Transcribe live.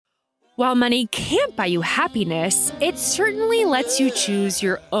While money can't buy you happiness, it certainly lets you choose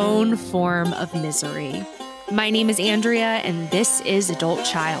your own form of misery. My name is Andrea, and this is Adult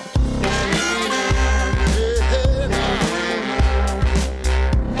Child.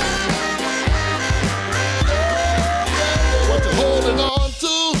 What you holding on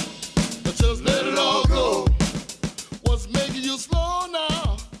to, just let it all go. What's making you slow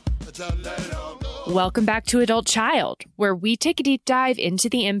now, just let it all go. Welcome back to Adult Child, where we take a deep dive into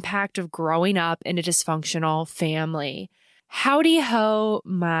the impact of growing up in a dysfunctional family. Howdy ho,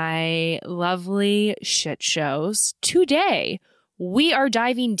 my lovely shit shows. Today, we are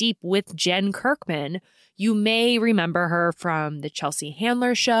diving deep with Jen Kirkman. You may remember her from the Chelsea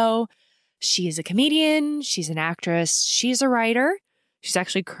Handler Show. She is a comedian. She's an actress. She's a writer. She's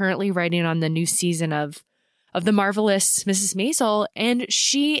actually currently writing on the new season of The Marvelous Mrs. Maisel, and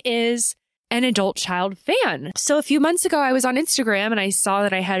she is an Adult Child fan. So a few months ago, I was on Instagram and I saw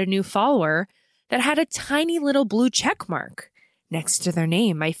that I had a new follower that had a tiny little blue check mark next to their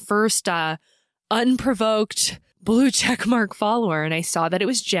name. My first unprovoked blue check mark follower. And I saw that it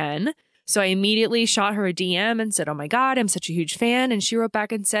was Jen. So I immediately shot her a DM and said, "Oh my God, I'm such a huge fan." And she wrote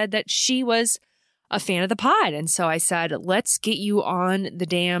back and said that she was a fan of the pod. And so I said, let's get you on the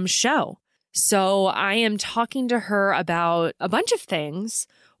damn show. So I am talking to her about a bunch of things,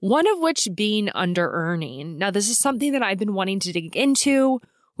 one of which being under-earning. Now, this is something that I've been wanting to dig into.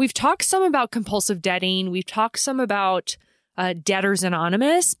 We've talked some about compulsive debting. We've talked some about Debtors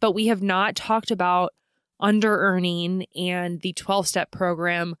Anonymous, but we have not talked about under-earning and the 12-step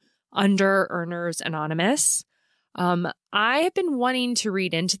program Under-Earners Anonymous. I have been wanting to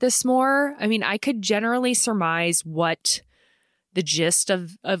read into this more. I mean, I could generally surmise what the gist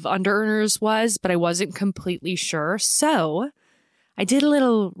of under-earners was, but I wasn't completely sure. So I did a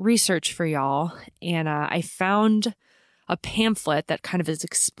little research for y'all, and I found a pamphlet that kind of is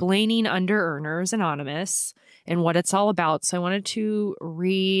explaining Under-Earners Anonymous and what it's all about. So I wanted to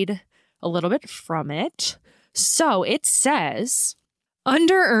read a little bit from it. So it says,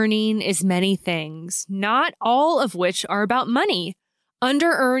 under-earning is many things, not all of which are about money.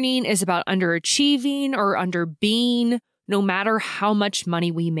 Under-earning is about underachieving or underbeing, no matter how much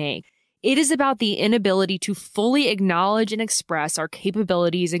money we make. It is about the inability to fully acknowledge and express our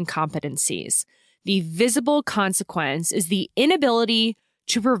capabilities and competencies. The visible consequence is the inability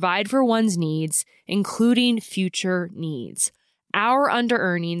to provide for one's needs, including future needs. Our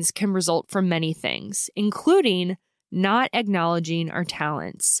under-earnings can result from many things, including not acknowledging our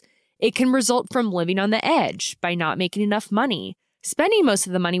talents. It can result from living on the edge by not making enough money, spending most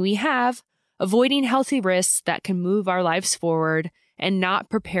of the money we have, avoiding healthy risks that can move our lives forward, and not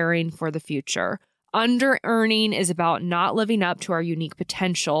preparing for the future. Under-earning is about not living up to our unique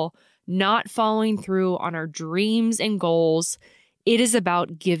potential, not following through on our dreams and goals. It is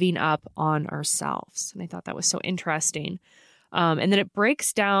about giving up on ourselves. And I thought that was so interesting. And then it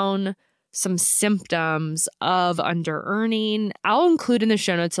breaks down some symptoms of under-earning. I'll include in the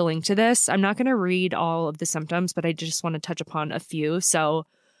show notes a link to this. I'm not going to read all of the symptoms, but I just want to touch upon a few. So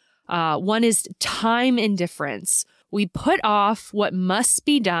one is time indifference. We put off what must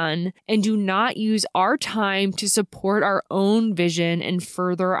be done and do not use our time to support our own vision and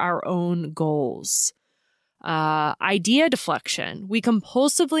further our own goals. Idea deflection. We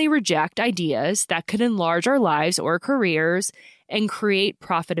compulsively reject ideas that could enlarge our lives or careers and create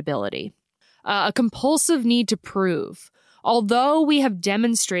profitability. A compulsive need to prove. Although we have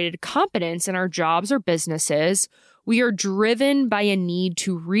demonstrated competence in our jobs or businesses, we are driven by a need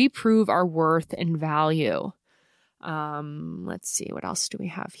to reprove our worth and value. Let's see, what else do we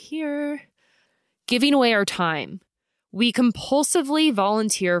have here? Giving away our time. We compulsively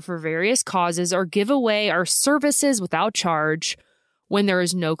volunteer for various causes or give away our services without charge when there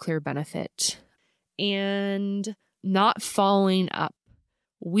is no clear benefit. And not following up.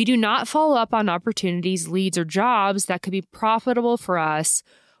 We do not follow up on opportunities, leads, or jobs that could be profitable for us.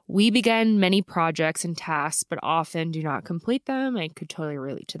 We begin many projects and tasks, but often do not complete them. I could totally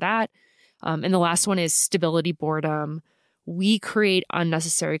relate to that. And the last one is stability boredom. We create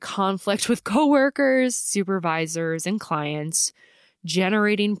unnecessary conflict with coworkers, supervisors, and clients,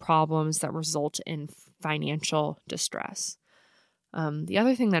 generating problems that result in financial distress. The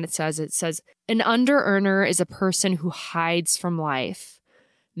other thing that it says, an under-earner is a person who hides from life.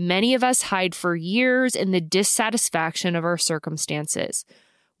 Many of us hide for years in the dissatisfaction of our circumstances.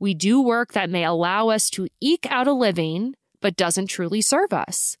 We do work that may allow us to eke out a living, but doesn't truly serve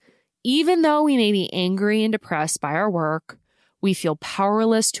us. Even though we may be angry and depressed by our work, we feel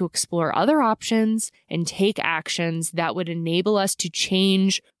powerless to explore other options and take actions that would enable us to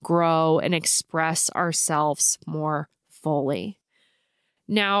change, grow, and express ourselves more fully.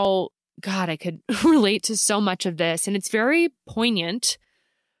 Now, God, I could relate to so much of this. And it's very poignant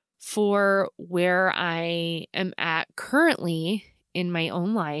for where I am at currently in my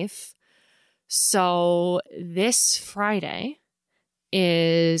own life. So this Friday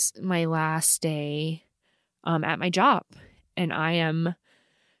is my last day at my job, and I am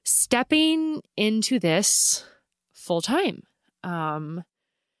stepping into this full time.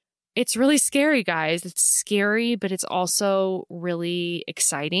 It's really scary, guys. It's scary, but it's also really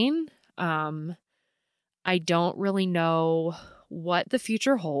exciting. I don't really know what the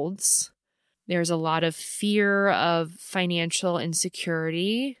future holds. There's a lot of fear of financial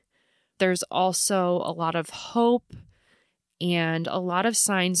insecurity. There's also a lot of hope and a lot of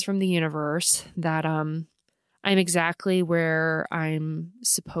signs from the universe that I'm exactly where I'm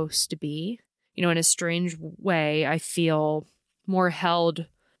supposed to be. You know, in a strange way, I feel more held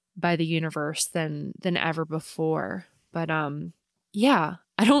by the universe than ever before. But yeah,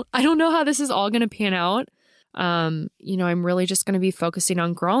 I don't know how this is all going to pan out. You know, I'm really just going to be focusing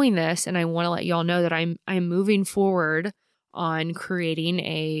on growing this, and I want to let y'all know that I'm moving forward on creating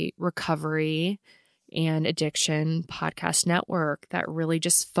a recovery and addiction podcast network that really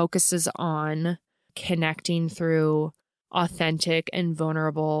just focuses on connecting through authentic and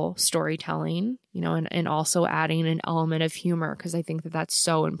vulnerable storytelling, you know, and also adding an element of humor, because I think that that's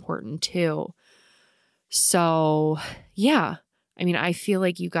so important too. So yeah, I mean, I feel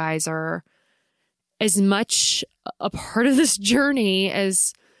like you guys are as much a part of this journey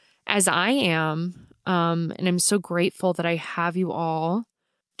as I am. And I'm so grateful that I have you all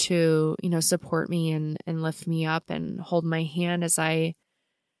to, you know, support me and lift me up and hold my hand as I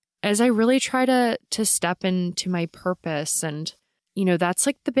really try to step into my purpose. And, you know, that's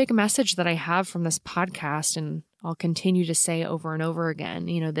like the big message that I have from this podcast. And I'll continue to say over and over again,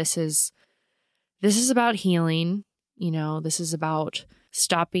 you know, this is about healing. You know, this is about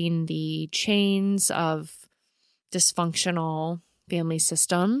stopping the chains of dysfunctional family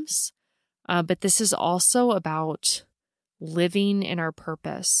systems. But this is also about living in our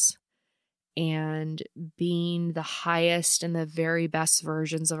purpose and being the highest and the very best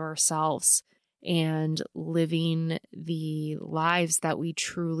versions of ourselves and living the lives that we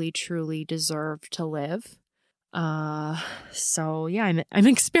truly, truly deserve to live. So yeah, I'm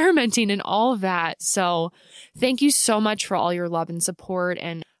experimenting in all of that. So thank you so much for all your love and support.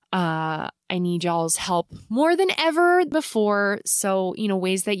 And I need y'all's help more than ever before. So, you know,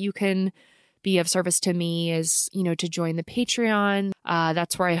 ways that you can be of service to me is, you know, to join the Patreon.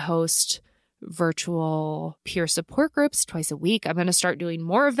 That's where I host virtual peer support groups twice a week. I'm going to start doing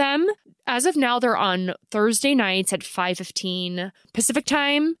more of them. As of now, they're on Thursday nights at 5:15 Pacific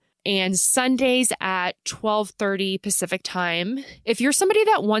time and Sundays at 12:30 Pacific time. If you're somebody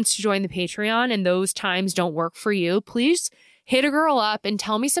that wants to join the Patreon and those times don't work for you, please hit a girl up and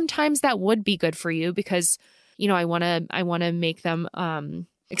tell me some times that would be good for you, because, you know, I want to make them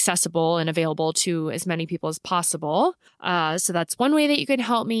accessible and available to as many people as possible. So that's one way that you can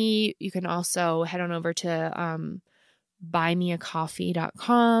help me. You can also head on over to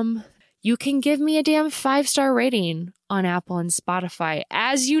buymeacoffee.com. You can give me a damn 5-star rating on Apple and Spotify.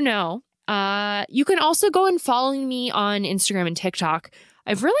 As you know, you can also go and follow me on Instagram and TikTok.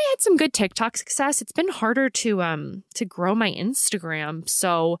 I've really had some good TikTok success. It's been harder to grow my Instagram.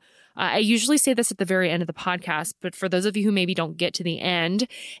 So I usually say this at the very end of the podcast, but for those of you who maybe don't get to the end,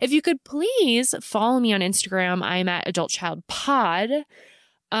 if you could please follow me on Instagram. I'm at AdultChildPod.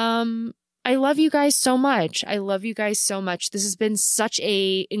 I love you guys so much. I love you guys so much. This has been such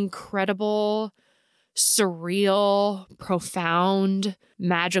a incredible, surreal, profound,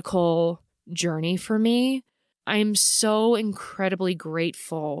 magical journey for me. I'm so incredibly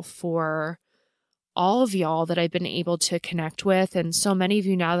grateful for all of y'all that I've been able to connect with, and so many of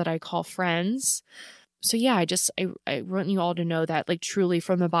you now that I call friends. So yeah, I want you all to know that, like, truly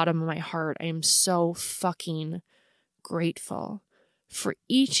from the bottom of my heart, I am so fucking grateful for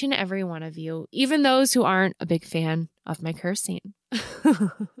each and every one of you, even those who aren't a big fan of my cursing.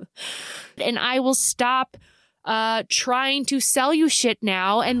 And I will stop trying to sell you shit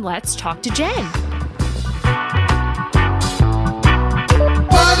now, and let's talk to Jen.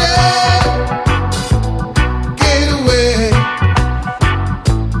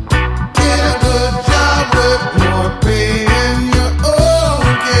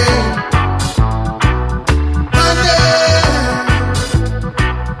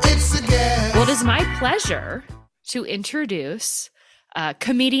 Well, it is my pleasure to introduce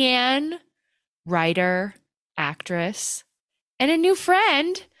comedian, writer, actress, and a new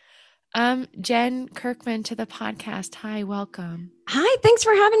friend, Jen Kirkman, to the podcast. Hi, welcome. Hi, thanks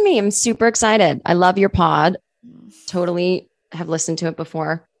for having me. I'm super excited. I love your pod. Totally have listened to it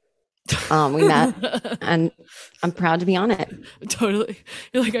before. We met and I'm proud to be on it. Totally.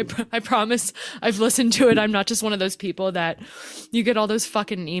 You're like, I promise I've listened to it. I'm not just one of those people that you get all those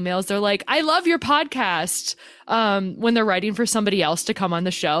fucking emails. They're like, I love your podcast. When they're writing for somebody else to come on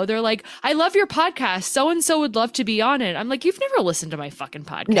the show, they're like, I love your podcast. So-and-so would love to be on it. I'm like, you've never listened to my fucking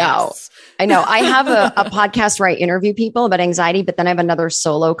podcast. No, I know. I have a podcast where I interview people about anxiety, but then I have another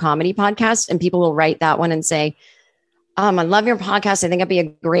solo comedy podcast and people will write that one and say, I love your podcast. I think I'd be a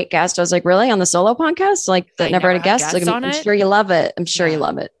great guest. I was like, really? On the solo podcast? Like that never had a guest? Like, I'm sure you love it. I'm sure you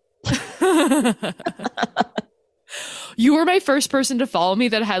love it. You were my first person to follow me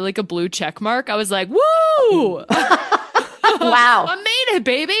that had like a blue check mark. I was like, woo! Wow. I made it,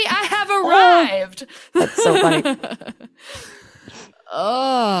 baby. I have arrived. That's so funny.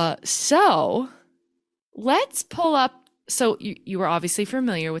 So let's pull up. So you were obviously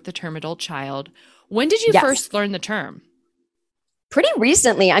familiar with the term adult child. When did you first learn the term? Pretty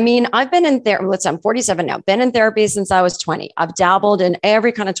recently. I mean, I've been in therapy. I'm 47 now. Been in therapy since I was 20. I've dabbled in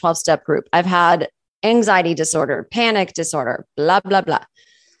every kind of 12-step group. I've had anxiety disorder, panic disorder, blah, blah, blah.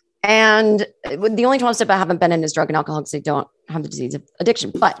 And the only 12-step I haven't been in is drug and alcohol because I don't have the disease of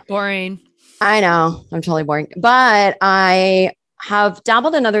addiction. But boring. I know. I'm totally boring. But I have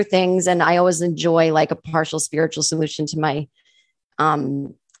dabbled in other things and I always enjoy like a partial spiritual solution to my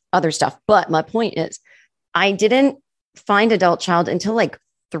other stuff. But my point is, I didn't find adult child until like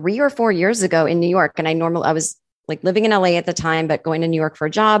 3 or 4 years ago in New York. And I was like living in LA at the time, but going to New York for a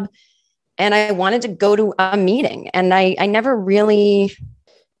job. And I wanted to go to a meeting and I never really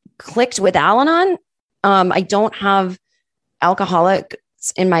clicked with Al-Anon. I don't have alcoholics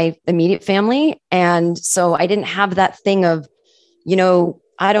in my immediate family. And so I didn't have that thing of,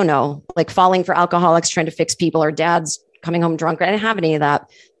 I don't know, like falling for alcoholics, trying to fix people or dads coming home drunk. I didn't have any of that,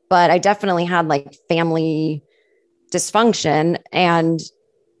 but I definitely had like family dysfunction and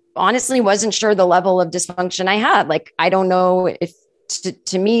honestly wasn't sure the level of dysfunction I had. Like, I don't know if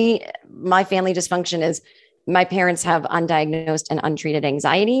to me, my family dysfunction is my parents have undiagnosed and untreated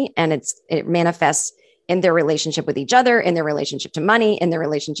anxiety, and it manifests in their relationship with each other, in their relationship to money, in their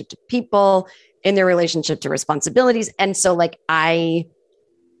relationship to people, in their relationship to responsibilities. And so like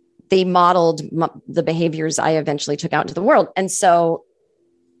they modeled the behaviors I eventually took out into the world. And so,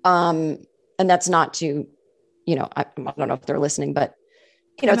 and that's not to, I don't know if they're listening, but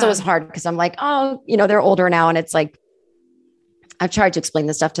it's always hard because I'm like, they're older now. And it's like, I've tried to explain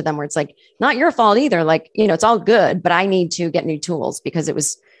this stuff to them where it's like, not your fault either. Like, it's all good, but I need to get new tools because it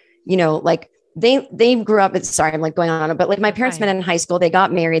was, like they grew up. Sorry, I'm like going on, but like my parents met in high school, they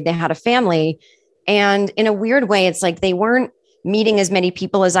got married, they had a family. And in a weird way, it's like, they weren't meeting as many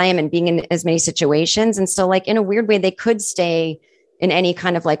people as I am and being in as many situations. And so like, in a weird way, they could stay in any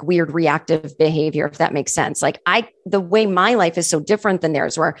kind of like weird reactive behavior, if that makes sense. Like the way my life is so different than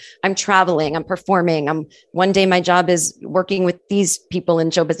theirs, where I'm traveling, I'm performing. One day my job is working with these people in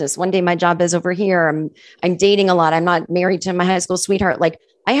show business. One day my job is over here. I'm dating a lot. I'm not married to my high school sweetheart. Like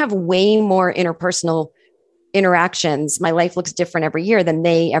I have way more interpersonal interactions. My life looks different every year than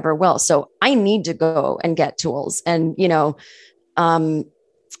they ever will. So I need to go and get tools and,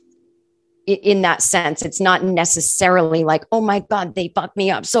 in that sense, it's not necessarily like, oh my God, they fucked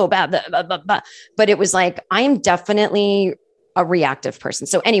me up so bad, blah, blah, blah. But it was like, I am definitely a reactive person.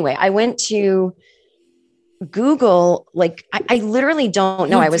 So anyway, I went to Google, like, I literally don't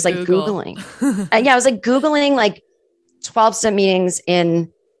know. I was like Googling. I was like Googling like 12-step meetings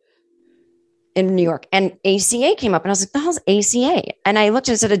in New York, and ACA came up and I was like, the hell's ACA? And I looked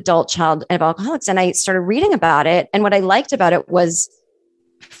and it said adult child of alcoholics and I started reading about it. And what I liked about it was,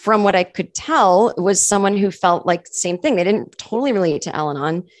 from what I could tell, it was someone who felt like the same thing. They didn't totally relate to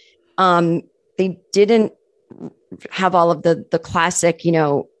Al-Anon. They didn't have all of the classic,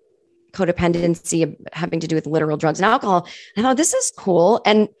 codependency of having to do with literal drugs and alcohol. And I thought, this is cool.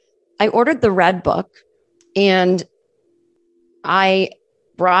 And I ordered the red book and I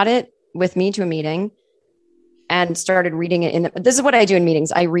brought it with me to a meeting and started reading it. This is what I do in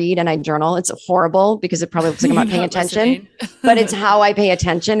meetings. I read and I journal. It's horrible because it probably looks like I'm not paying attention, but it's how I pay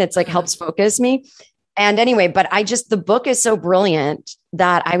attention. It's like helps focus me. And anyway, but the book is so brilliant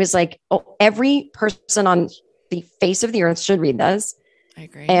that I was like, oh, every person on the face of the earth should read this. I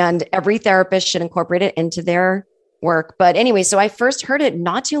agree. And every therapist should incorporate it into their work. But anyway, so I first heard it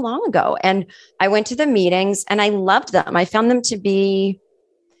not too long ago and I went to the meetings and I loved them. I found them to be,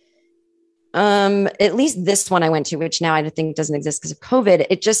 at least this one I went to, which now I think doesn't exist because of COVID.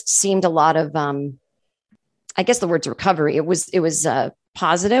 It just seemed a lot of, I guess the word's recovery. It was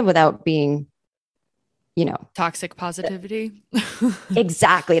positive without being, toxic positivity.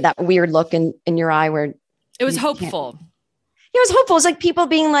 Exactly. That weird look in your eye where it was hopeful. it was hopeful. It was like people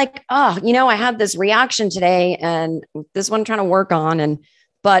being like, oh, I had this reaction today and this one I'm trying to work on.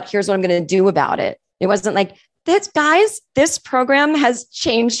 But here's what I'm going to do about it. It wasn't like, this program has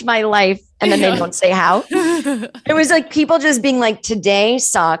changed my life. And then they don't say how. It was like people just being like, today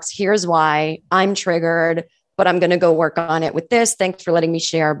sucks. Here's why. I'm triggered, but I'm going to go work on it with this. Thanks for letting me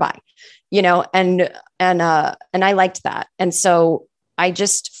share. Bye. And I liked that. And so I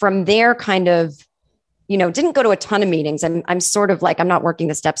just, from there kind of, didn't go to a ton of meetings. I'm sort of like, I'm not working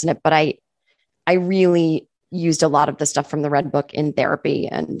the steps in it, but I really used a lot of the stuff from the Red Book in therapy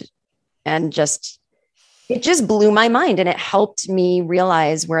and just, it just blew my mind. And it helped me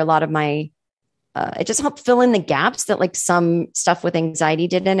realize where a lot of my, it just helped fill in the gaps that like some stuff with anxiety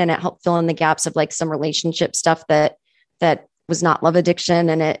didn't. And it helped fill in the gaps of like some relationship stuff that was not love addiction.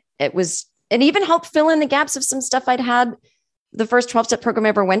 And it even helped fill in the gaps of some stuff I'd had. The first 12-step program I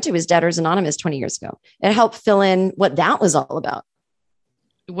ever went to was Debtors Anonymous 20 years ago. It helped fill in what that was all about.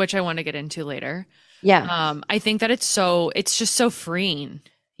 Which I want to get into later. Yeah. I think that it's just so freeing,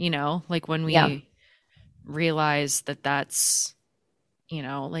 like when we realize that that's,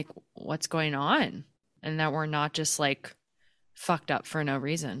 like what's going on and that we're not just like fucked up for no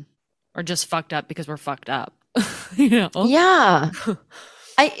reason or just fucked up because we're fucked up, Yeah.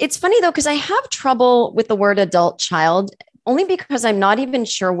 It's funny though, because I have trouble with the word adult child only because I'm not even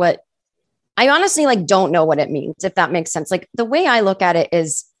sure I honestly like don't know what it means, if that makes sense. Like the way I look at it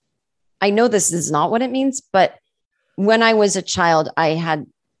is, I know this is not what it means, but when I was a child, I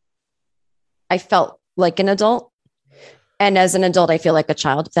felt like an adult. And as an adult, I feel like a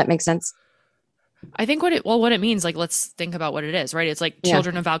child, if that makes sense. I think what it means, like, let's think about what it is, right? It's like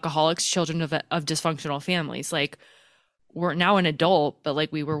children of alcoholics, children of dysfunctional families. Like we're now an adult, but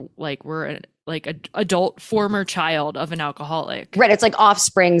like we're an adult former child of an alcoholic. Right. It's like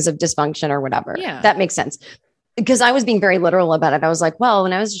offsprings of dysfunction or whatever. Yeah. That makes sense. Because I was being very literal about it. I was like, well,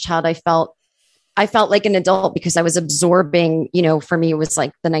 when I was a child, I felt like an adult because I was absorbing, for me, it was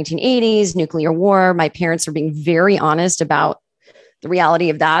like the 1980s, nuclear war. My parents were being very honest about the reality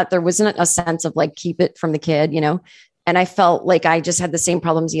of that. There wasn't a sense of like, keep it from the kid, and I felt like I just had the same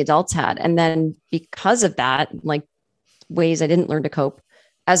problems the adults had. And then because of that, like ways I didn't learn to cope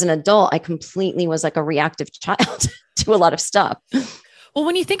as an adult, I completely was like a reactive child to a lot of stuff. Well,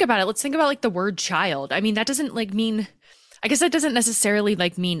 when you think about it, let's think about like the word child. I mean, that doesn't like mean, I guess that doesn't necessarily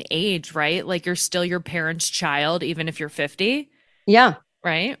like mean age, right? Like you're still your parents' child, even if you're 50. Yeah.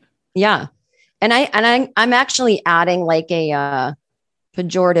 Right. Yeah. And I'm actually adding like a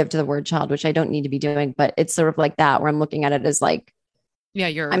pejorative to the word child, which I don't need to be doing, but it's sort of like that where I'm looking at it as like,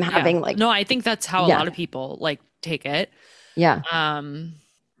 I'm having like, no, I think that's how a lot of people like take it. Yeah.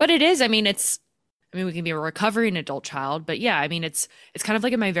 But it is, I mean, we can be a recovering adult child, but yeah, I mean, it's kind of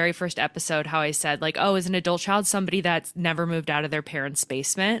like in my very first episode, how I said like, oh, is an adult child somebody that's never moved out of their parents'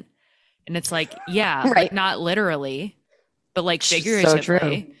 basement? And it's like, yeah, right. Like not literally, but like figuratively, so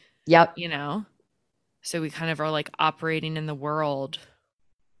true. Yep. So we kind of are like operating in the world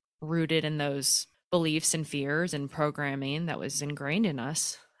rooted in those beliefs and fears and programming that was ingrained in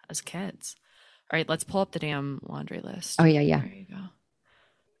us as kids. All right, let's pull up the damn laundry list. Oh yeah. Yeah. There you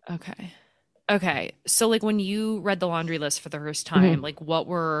go. Okay. So like when you read the laundry list for the first time, like what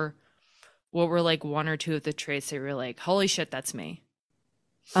were like one or two of the traits that you were like, holy shit, that's me?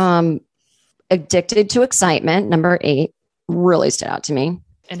 Addicted to excitement, number 8, really stood out to me.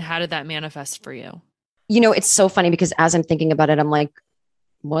 And how did that manifest for you? It's so funny because as I'm thinking about it, I'm like,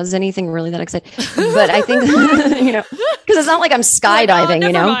 was anything really that exciting? But I think, because it's not like I'm skydiving,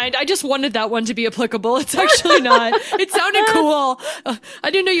 never mind. I just wanted that one to be applicable. It's actually not. It sounded cool.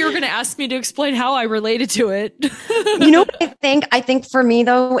 I didn't know you were going to ask me to explain how I related to it. What I think for me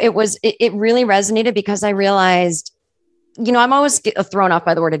though, it really resonated because I realized, I'm always thrown off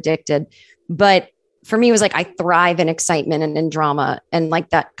by the word addicted, but for me, it was like, I thrive in excitement and in drama and like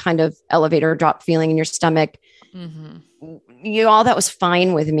that kind of elevator drop feeling in your stomach. Mm-hmm. All that was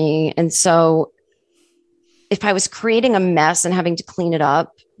fine with me. And so if I was creating a mess and having to clean it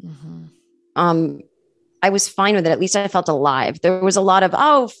up, I was fine with it. At least I felt alive. There was a lot of,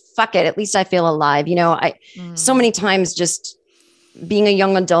 oh, fuck it. At least I feel alive. So many times just being a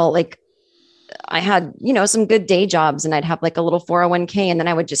young adult, like I had, some good day jobs and I'd have like a little 401k and then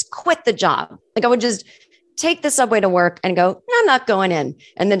I would just quit the job. Like I would just take the subway to work and go, no, I'm not going in.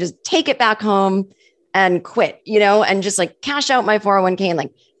 And then just take it back home and quit, and just like cash out my 401k and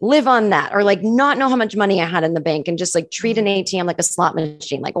like live on that, or like not know how much money I had in the bank and just like treat an ATM like a slot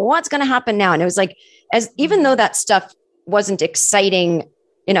machine. Like what's going to happen now? And it was like, even though that stuff wasn't exciting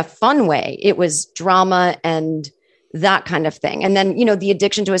in a fun way, it was drama and that kind of thing. And then, the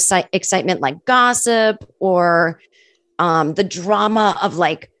addiction to excitement, like gossip or the drama of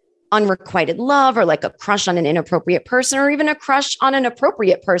like unrequited love or like a crush on an inappropriate person or even a crush on an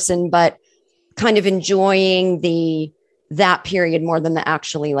appropriate person, but kind of enjoying that period more than the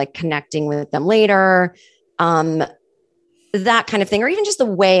actually like connecting with them later. That kind of thing, or even just the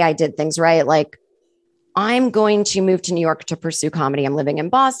way I did things, right? Like I'm going to move to New York to pursue comedy. I'm living in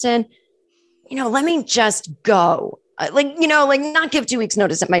Boston. Let me just go. Like not give 2 weeks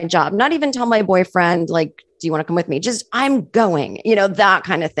notice at my job, not even tell my boyfriend, like, do you want to come with me? Just I'm going, that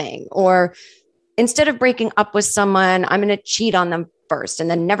kind of thing. Or instead of breaking up with someone, I'm going to cheat on them first and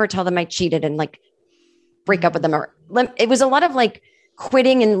then never tell them I cheated and like break up with them. Or it was a lot of like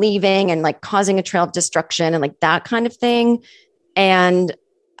quitting and leaving and like causing a trail of destruction and like that kind of thing. And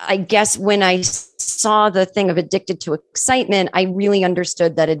I guess when I saw the thing of addicted to excitement, I really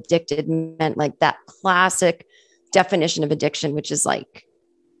understood that addicted meant like that classic definition of addiction, which is like,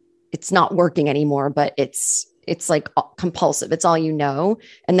 it's not working anymore, but it's like compulsive. It's all you know.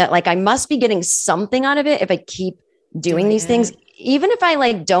 And that like, I must be getting something out of it if I keep doing these things, even if I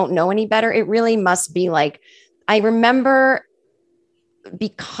like don't know any better. It really must be like, I remember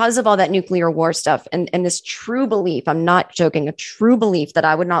because of all that nuclear war stuff and this true belief, I'm not joking, a true belief that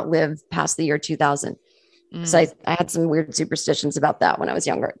I would not live past the year 2000. So I had some weird superstitions about that when I was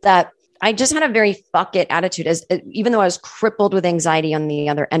younger, that I just had a very fuck it attitude, as even though I was crippled with anxiety on the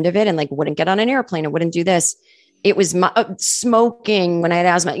other end of it and like wouldn't get on an airplane and wouldn't do this. It was my smoking when I had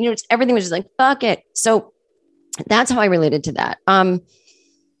asthma, everything was just like, fuck it. So that's how I related to that.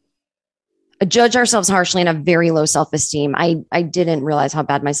 Judge ourselves harshly and have very low self-esteem. I didn't realize how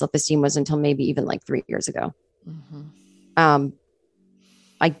bad my self-esteem was until maybe even like 3 years ago.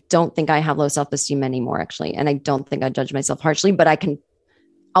 I don't think I have low self-esteem anymore, actually. And I don't think I judge myself harshly, but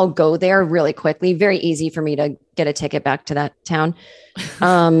I'll go there really quickly. Very easy for me to get a ticket back to that town.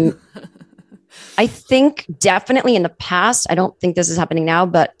 I think definitely in the past, I don't think this is happening now,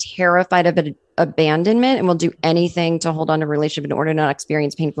 but terrified of abandonment and will do anything to hold on to a relationship in order to not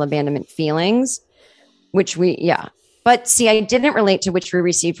experience painful abandonment feelings, But see, I didn't relate to which we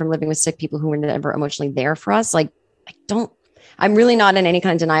received from living with sick people who were never emotionally there for us. Like, I'm really not in any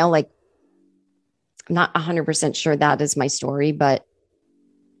kind of denial. Like, I'm not 100% sure that is my story, but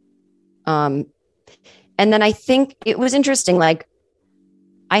and then I think it was interesting. Like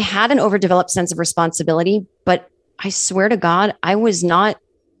I had an overdeveloped sense of responsibility, but I swear to God, I was not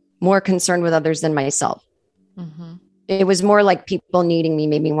more concerned with others than myself. It was more like people needing me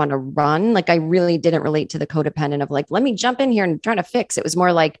made me want to run. Like I really didn't relate to the codependent of like, let me jump in here and try to fix. It was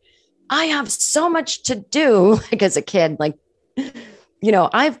more like, I have so much to do. Like as a kid, like,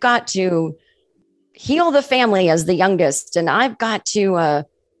 I've got to heal the family as the youngest. And I've got to,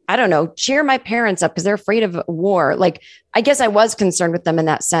 cheer my parents up because they're afraid of war. Like, I guess I was concerned with them in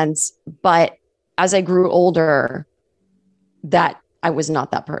that sense. But as I grew older, that I was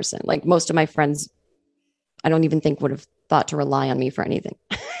not that person. Like most of my friends, I don't even think would have thought to rely on me for anything,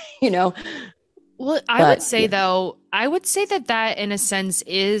 Well, I would say that in a sense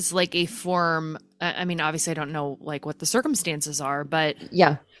is like a form. I mean, obviously I don't know like what the circumstances are, but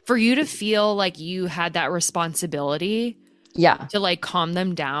for you to feel like you had that responsibility to like calm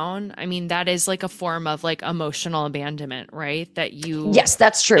them down. I mean, that is like a form of like emotional abandonment, right? Yes,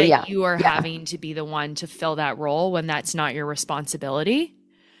 that's true. You are having to be the one to fill that role when that's not your responsibility.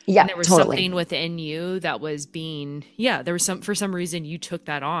 Yeah, and there was something within you that was being, there was for some reason you took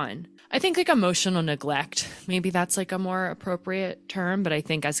that on. I think like emotional neglect, maybe that's like a more appropriate term, but I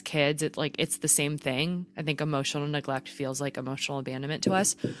think as kids, it's the same thing. I think emotional neglect feels like emotional abandonment to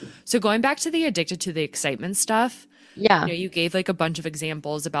us. So going back to the addicted to the excitement stuff, you gave like a bunch of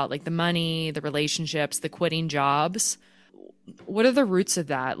examples about like the money, the relationships, the quitting jobs. What are the roots of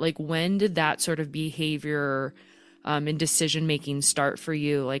that? Like when did that sort of behavior and decision-making start for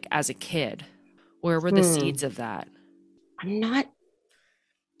you, like as a kid? Where were the seeds of that? I'm not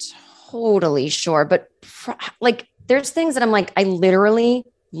totally sure, but like, there's things that I'm like, I literally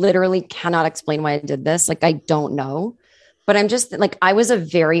cannot explain why I did this. Like, I don't know, but I'm just like, I was a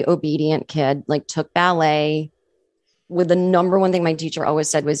very obedient kid, like took ballet with the number one thing my teacher always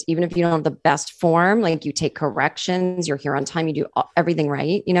said was, even if you don't have the best form, like you take corrections, you're here on time, you do everything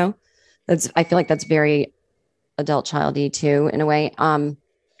right. I feel like that's very adult childy too, in a way.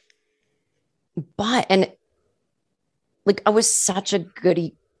 But like I was such a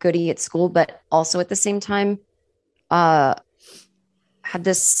goody at school, but also at the same time, had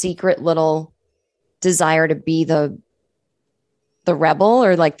this secret little desire to be the rebel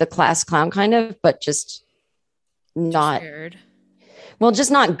or like the class clown kind of, but just not,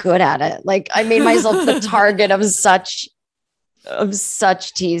 just not good at it. Like I made myself the target of such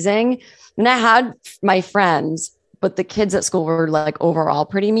teasing. And I had my friends, but the kids at school were like overall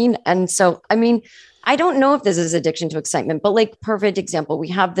pretty mean. And so, I mean, I don't know if this is addiction to excitement, but like perfect example, we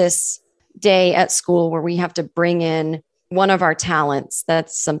have this day at school where we have to bring in one of our talents.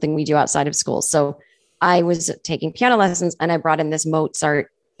 That's something we do outside of school. So I was taking piano lessons and I brought in this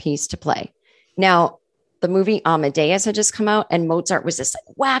Mozart piece to play. Now, the movie Amadeus had just come out and Mozart was this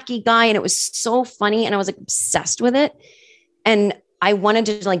like wacky guy and it was so funny and I was like obsessed with it. And I wanted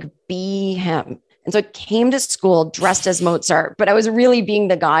to like be him. And so I came to school dressed as Mozart, but I was really being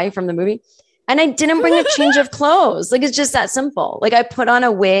the guy from the movie. And I didn't bring a change of clothes. Like, it's just that simple. Like I put on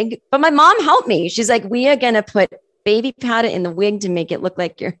a wig, but my mom helped me. She's like, we are going to put baby powder in the wig to make it look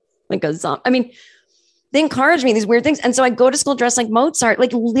like you're like a zombie. I mean, they encourage me these weird things. And so I go to school dressed like Mozart,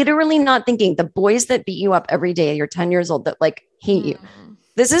 like literally not thinking the boys that beat you up every day, you're 10 years old, that like hate you.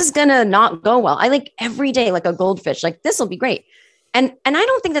 This is going to not go well. I like every day, like a goldfish, like this will be great. And I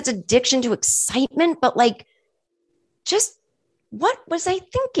don't think that's addiction to excitement, but like, just what was I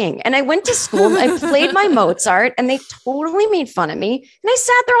thinking? And I went to school, I played my Mozart and they totally made fun of me. And I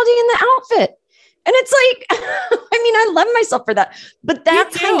sat there all day in the outfit. And it's like, I mean, I love myself for that, but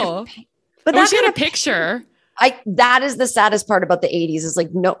that kind of, but that kind of picture. That is the saddest part about the 80s is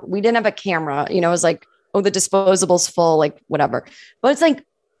like, no, we didn't have a camera, you know, it was like, oh, the disposable's full, like whatever. But it's like,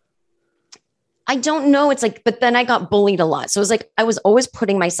 I don't know. It's like, but then I got bullied a lot. So it was like, I was always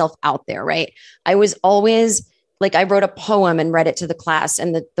putting myself out there, right? I was always like, I wrote a poem and read it to the class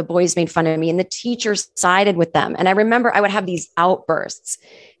and the boys made fun of me and the teachers sided with them. And I remember I would have these outbursts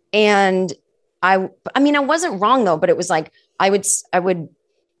and I mean, I wasn't wrong though, but it was like, I would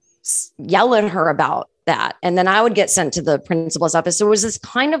yell at her about that. And then I would get sent to the principal's office. So it was this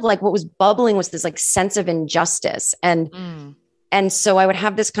kind of like what was bubbling was this like sense of injustice. And so I would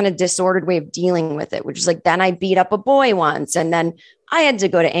have this kind of disordered way of dealing with it, which is like, then I beat up a boy once and then I had to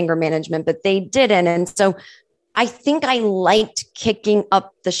go to anger management, but they didn't. And so I think I liked kicking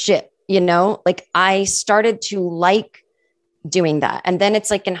up the shit, you know, like I started to like doing that. And then it's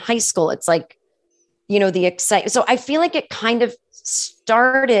like in high school, it's like, you know, the excitement. So I feel like it kind of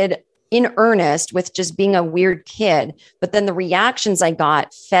started in earnest with just being a weird kid, but then the reactions I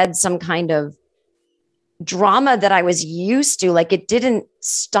got fed some kind of drama that I was used to. Like it didn't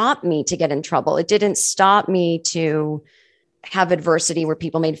stop me to get in trouble. It didn't stop me to have adversity where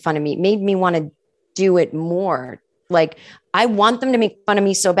people made fun of me. It made me want to do it more. Like I want them to make fun of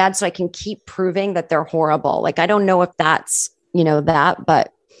me so bad so I can keep proving that they're horrible. Like, I don't know if that's, you know, that,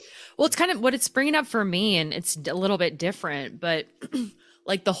 but. Well, it's kind of what it's bringing up for me, and it's a little bit different, but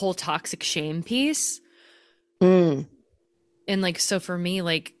like the whole toxic shame piece. And like, so for me,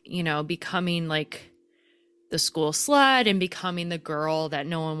 like, you know, becoming like the school slut and becoming the girl that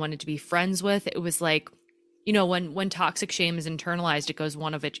no one wanted to be friends with, it was like, you know, when toxic shame is internalized, it goes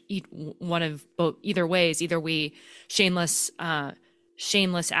one of both either ways. Either we shameless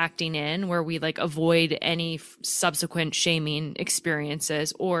acting in, where we like avoid any subsequent shaming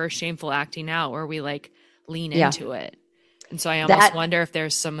experiences, or shameful acting out, where we like lean into it. And so I almost wonder if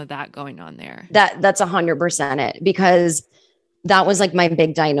there's some of that going on there. That's 100% it, because that was like my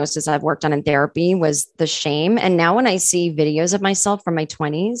big diagnosis I've worked on in therapy was the shame. And now when I see videos of myself from my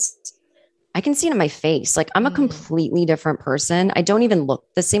 20s, I can see it in my face. Like I'm a completely different person. I don't even look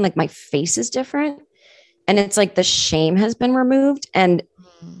the same. Like my face is different. And it's like the shame has been removed. And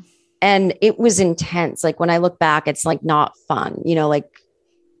it was intense. Like when I look back, it's like not fun, you know, like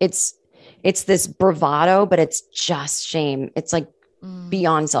it's this bravado, but it's just shame. It's like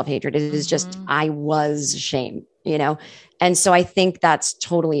beyond self-hatred. It is just, I was shame, you know? And so I think that's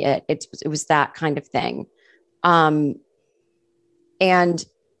totally it. It was that kind of thing.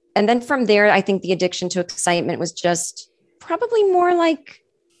 And then from there, I think the addiction to excitement was just probably more like,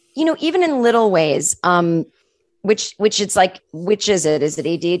 you know, even in little ways, which it's like, which is it? Is it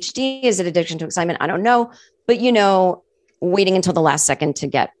ADHD? Is it addiction to excitement? I don't know. But, you know, waiting until the last second to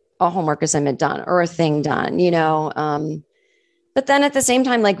get a homework assignment done or a thing done, you know, but then at the same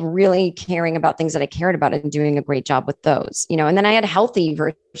time, like really caring about things that I cared about and doing a great job with those, you know, and then I had healthy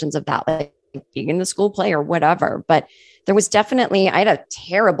versions of that, like being in the school play or whatever. But there was definitely, I had a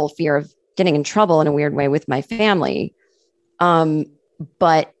terrible fear of getting in trouble in a weird way with my family.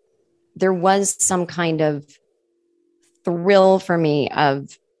 But there was some kind of thrill for me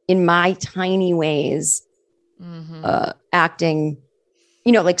of, in my tiny ways, acting,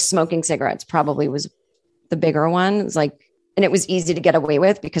 you know, like smoking cigarettes probably was the bigger one. It's like, and it was easy to get away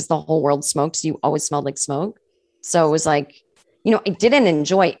with because the whole world smoked. So you always smelled like smoke. So it was like, you know, I didn't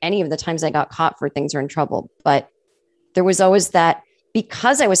enjoy any of the times I got caught for things or in trouble, but there was always that,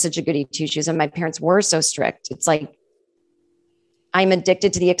 because I was such a goody two shoes and my parents were so strict. It's like, I'm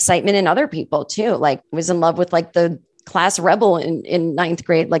addicted to the excitement in other people too. Like was in love with like the class rebel in ninth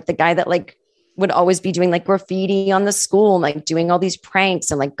grade, like the guy that like would always be doing like graffiti on the school and like doing all these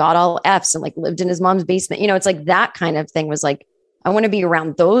pranks and like got all F's and like lived in his mom's basement. You know, it's like that kind of thing was like, I want to be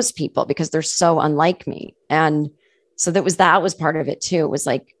around those people because they're so unlike me. And so that was part of it too. It was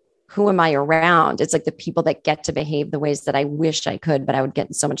like, who am I around? It's like the people that get to behave the ways that I wish I could, but I would get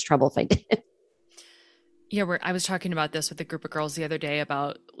in so much trouble if I did. Yeah, I was talking about this with a group of girls the other day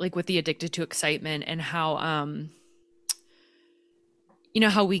about like with the addicted to excitement and how you know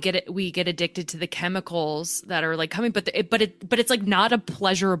how we get addicted to the chemicals that are like coming, but it's like not a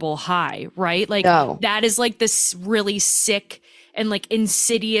pleasurable high, right? Like No. that is like this really sick and like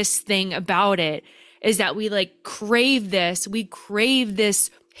insidious thing about it is that we like crave this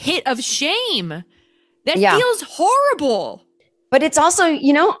hit of shame that feels horrible. But it's also,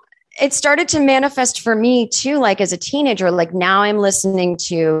 you know, it started to manifest for me too, like as a teenager, like now I'm listening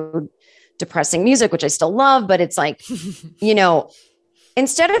to depressing music, which I still love, but it's like, you know,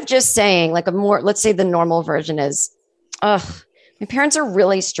 instead of just saying like let's say the normal version is, my parents are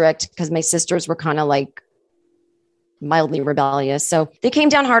really strict because my sisters were kind of like mildly rebellious. So they came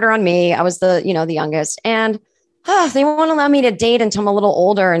down harder on me. I was the youngest, and they won't allow me to date until I'm a little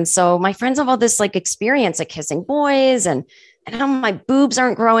older. And so my friends have all this like experience like kissing boys and how my boobs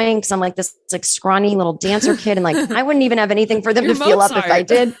aren't growing because I'm like this like scrawny little dancer kid. And like, I wouldn't even have anything for them to feel up if I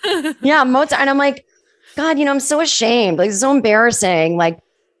did. Yeah, Mozart. And I'm like, God, you know, I'm so ashamed. Like, it's so embarrassing. Like,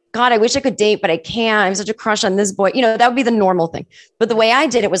 God, I wish I could date, but I can't. I have such a crush on this boy. You know, that would be the normal thing. But the way I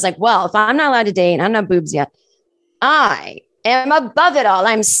did it was like, well, if I'm not allowed to date and I don't have boobs yet, I am above it all.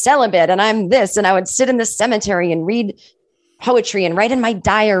 I'm celibate and I'm this. And I would sit in the cemetery and read poetry and write in my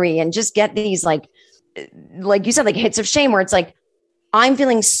diary and just get these like you said, like hits of shame where it's like, I'm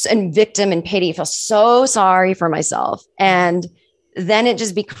feeling and victim and pity, feel so sorry for myself. And then it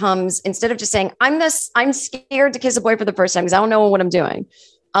just becomes, instead of just saying, I'm scared to kiss a boy for the first time because I don't know what I'm doing.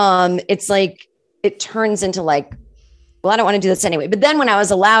 It's like, it turns into like, well, I don't want to do this anyway. But then when I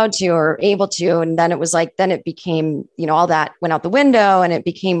was allowed to or able to, and then it was like, then it became, you know, all that went out the window and it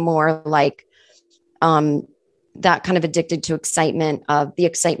became more like that kind of addicted to excitement of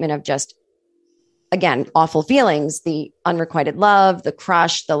just, again, awful feelings, the unrequited love, the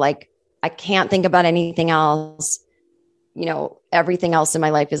crush, the like, I can't think about anything else. You know, everything else in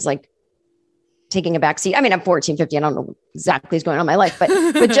my life is like taking a backseat. I mean, I'm 14, 15. I don't know exactly what's going on in my life, but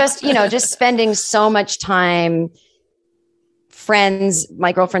just, you know, just spending so much time, friends,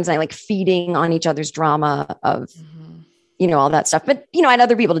 my girlfriends and I like feeding on each other's drama of, you know, all that stuff. But, you know, I had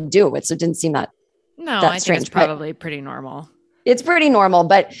other people to do it with, so it didn't seem that I think it's probably pretty normal. It's pretty normal,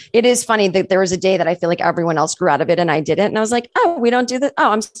 but it is funny that there was a day that I feel like everyone else grew out of it and I didn't. And I was like, oh, we don't do that.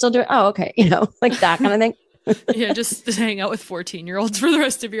 Oh, I'm still doing. Oh, okay. You know, like that kind of thing. Yeah. Just hang out with 14-year-olds for the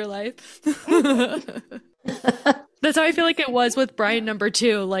rest of your life. That's how I feel like it was with Brian number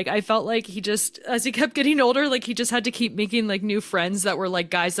 2. Like, I felt like he just, as he kept getting older, like he just had to keep making like new friends that were like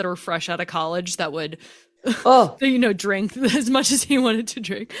guys that were fresh out of college that would, you know, drink as much as he wanted to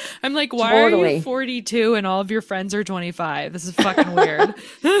drink. I'm like, why are you 42 and all of your friends are 25? This is fucking weird.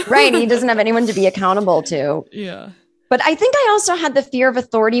 Right. He doesn't have anyone to be accountable to. Yeah. But I think I also had the fear of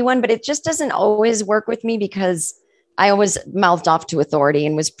authority one, but it just doesn't always work with me because I always mouthed off to authority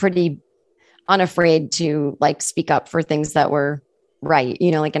and was pretty unafraid to like speak up for things that were right.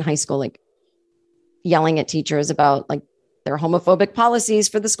 You know, like in high school, like yelling at teachers about like their homophobic policies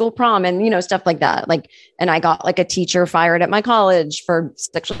for the school prom and, you know, stuff like that. Like, and I got like a teacher fired at my college for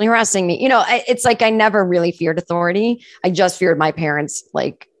sexually harassing me. You know, it's like, I never really feared authority. I just feared my parents.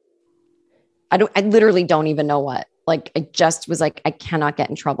 Like, I literally don't even know what, like, I just was like, I cannot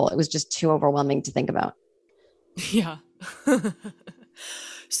get in trouble. It was just too overwhelming to think about. Yeah.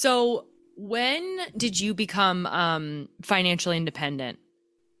 So when did you become financially independent?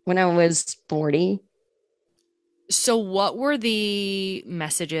 When I was 40. So what were the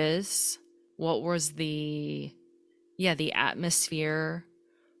messages? What was the atmosphere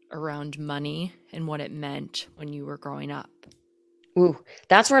around money and what it meant when you were growing up? Ooh,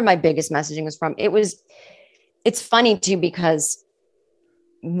 that's where my biggest messaging was from. It's funny too, because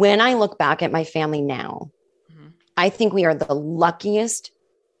when I look back at my family now, I think we are the luckiest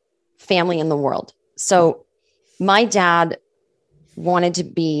family in the world. So my dad wanted to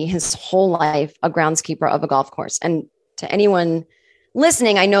be his whole life a groundskeeper of a golf course. And to anyone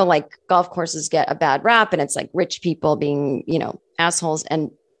listening, I know like golf courses get a bad rap and it's like rich people being, you know, assholes.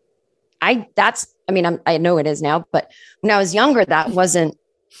 And I know it is now, but when I was younger, that wasn't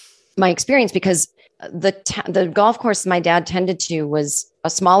my experience because the golf course my dad tended to was a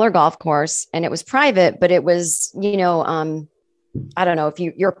smaller golf course and it was private, but it was, you know, I don't know if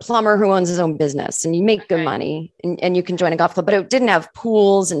you're a plumber who owns his own business and you make good money and you can join a golf club, but it didn't have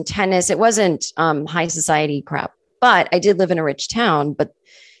pools and tennis. It wasn't high society crap, but I did live in a rich town. But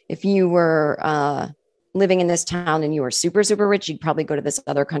if you were living in this town and you were super, super rich, you'd probably go to this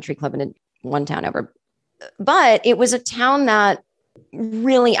other country club in one town ever. But it was a town that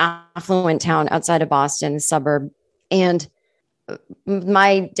really affluent town outside of Boston, a suburb. And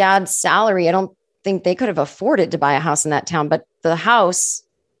my dad's salary, I don't think they could have afforded to buy a house in that town, but the house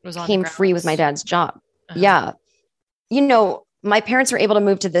came free with my dad's job. Yeah. You know, my parents were able to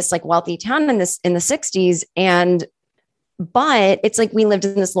move to this like wealthy town in the 60s. But it's like we lived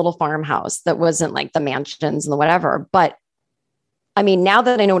in this little farmhouse that wasn't like the mansions and the whatever. But I mean, now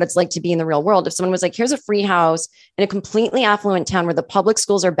that I know what it's like to be in the real world, if someone was like, here's a free house in a completely affluent town where the public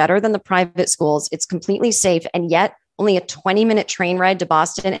schools are better than the private schools, it's completely safe, and yet only a 20-minute train ride to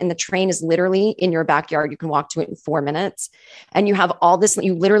Boston, and the train is literally in your backyard. You can walk to it in 4 minutes. And you have all this,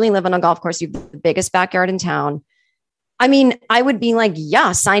 you literally live on a golf course. You have the biggest backyard in town. I mean, I would be like,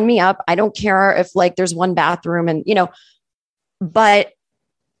 yeah, sign me up. I don't care if like there's one bathroom and, you know, but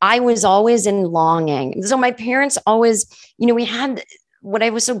I was always in longing. So my parents always, you know, we had, what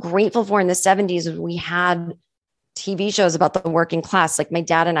I was so grateful for in the 70s was we had TV shows about the working class. Like my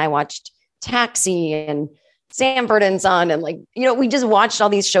dad and I watched Taxi and Sanford and Son. And like, you know, we just watched all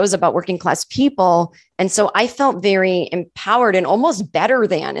these shows about working class people. And so I felt very empowered and almost better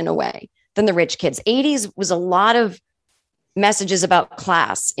than, in a way, than the rich kids. 80s was a lot of messages about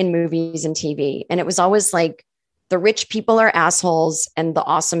class in movies and TV. And it was always like, the rich people are assholes and the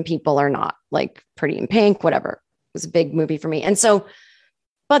awesome people are not, like Pretty in Pink, whatever. It was a big movie for me. And so,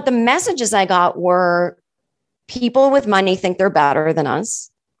 but the messages I got were people with money think they're better than us.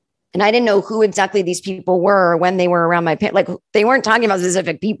 And I didn't know who exactly these people were when they were around my parents. Like they weren't talking about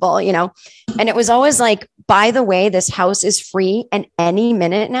specific people, you know? And it was always like, by the way, this house is free. And any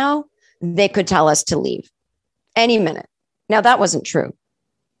minute now, they could tell us to leave. Any minute. Now that wasn't true.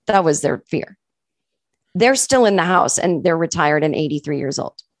 That was their fear. They're still in the house and they're retired and 83 years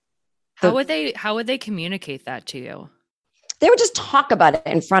old. How would they communicate that to you? They would just talk about it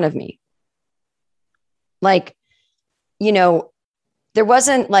in front of me. Like, you know, there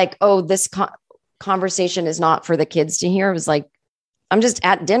wasn't like, oh, this conversation is not for the kids to hear. It was like, I'm just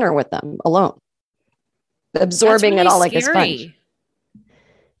at dinner with them alone, absorbing it all like a sponge.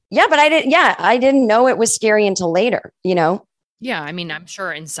 Yeah, but I didn't know it was scary until later, you know? Yeah, I mean, I'm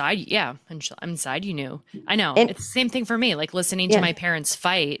sure inside, inside you knew. I know. It's the same thing for me, like listening to my parents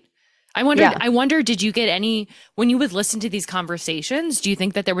fight. I wonder, did you get any, when you would listen to these conversations, do you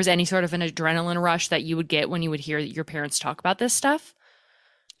think that there was any sort of an adrenaline rush that you would get when you would hear your parents talk about this stuff?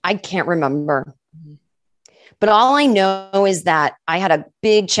 I can't remember. Mm-hmm. But all I know is that I had a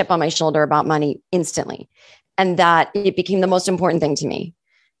big chip on my shoulder about money instantly, and that it became the most important thing to me.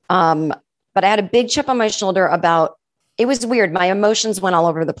 But I had a big chip on my shoulder about, it was weird. My emotions went all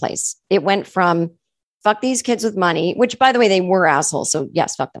over the place. It went from fuck these kids with money, which by the way, they were assholes. So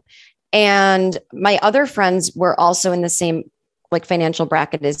yes, fuck them. And my other friends were also in the same like financial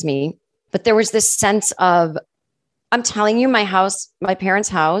bracket as me. But there was this sense of, I'm telling you, my parents'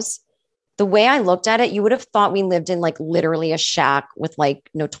 house, the way I looked at it, you would have thought we lived in like literally a shack with like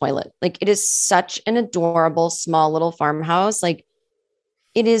no toilet. Like it is such an adorable, small little farmhouse. Like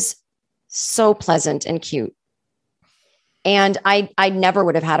it is so pleasant and cute. And I never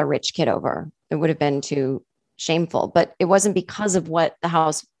would have had a rich kid over. It would have been too shameful, but it wasn't because of what the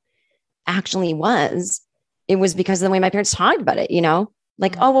house actually was. It was because of the way my parents talked about it, you know,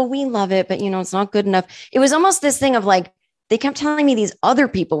 like, oh, well, we love it, but you know, it's not good enough. It was almost this thing of like, they kept telling me these other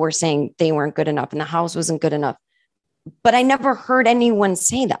people were saying they weren't good enough and the house wasn't good enough, but I never heard anyone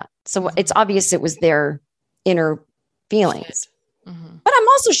say that. So it's obvious it was their inner feelings, but I'm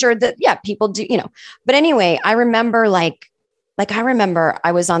also sure that, yeah, people do, you know, but anyway, I remember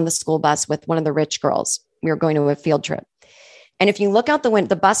I was on the school bus with one of the rich girls. We were going to a field trip. And if you look out the window,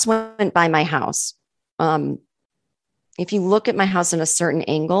 the bus went by my house. If you look at my house in a certain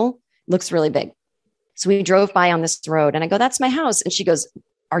angle, it looks really big. So we drove by on this road and I go, that's my house. And she goes,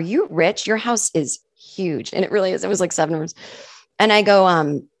 are you rich? Your house is huge. And it really is. It was like 7 rooms. And I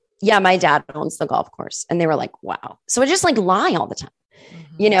go, yeah, my dad owns the golf course. And they were like, wow. So I just like lie all the time,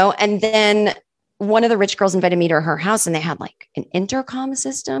 you know? And then one of the rich girls invited me to her house and they had like an intercom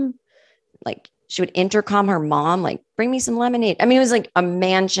system. Like she would intercom her mom, like bring me some lemonade. I mean, it was like a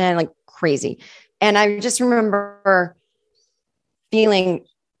mansion, like crazy. And I just remember feeling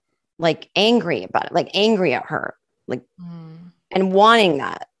like angry about it, like angry at her, like, and wanting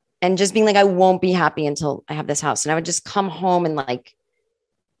that and just being like, I won't be happy until I have this house. And I would just come home and like,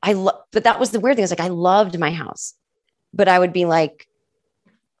 but that was the weird thing. It's like, I loved my house. but I would be like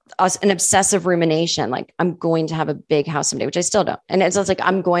an obsessive rumination. Like I'm going to have a big house someday, which I still don't. And it's like,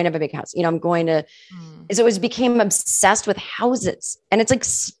 I'm going to have a big house, I'm going to, so it was became obsessed with houses. And it's like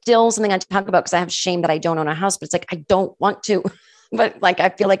still something I talk about because I have shame that I don't own a house, but it's like, I don't want to, but like, I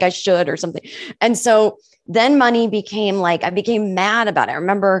feel like I should or something. And so then money became like, I became mad about it. I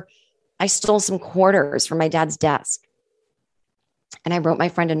remember I stole some quarters from my dad's desk and I wrote my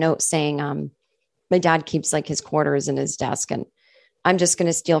friend a note saying, my dad keeps like his quarters in his desk and I'm just going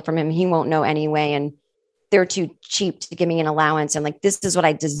to steal from him. He won't know anyway. And they're too cheap to give me an allowance. And like, this is what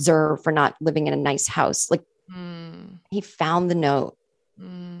I deserve for not living in a nice house. Like he found the note.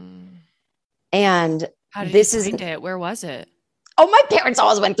 And how did this find it? Where was it? Oh, my parents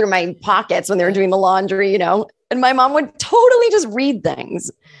always went through my pockets when they were doing the laundry, and my mom would totally just read things.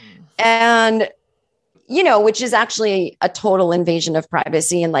 And, which is actually a total invasion of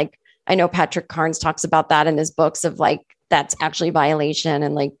privacy. And like, I know Patrick Carnes talks about that in his books of like, that's actually violation.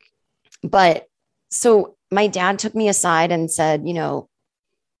 And like, but so my dad took me aside and said,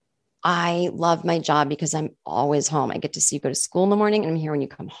 I love my job because I'm always home. I get to see you go to school in the morning and I'm here when you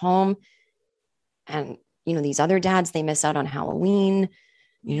come home. And, these other dads, they miss out on Halloween,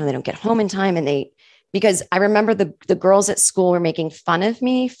 they don't get home in time. And because I remember the girls at school were making fun of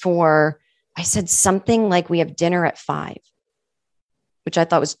me I said something like, we have dinner at 5, which I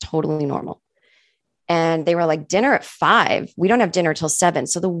thought was totally normal. And they were like, dinner at 5, we don't have dinner till 7.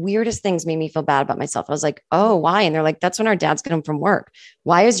 So the weirdest things made me feel bad about myself. I was like, oh, why? And they're like, that's when our dads get home from work.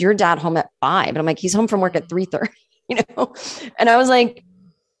 Why is your dad home at 5? And I'm like, he's home from work at 3:30, And I was like,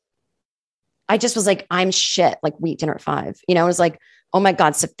 I just was like, I'm shit. Like we eat dinner at 5, it was like, oh my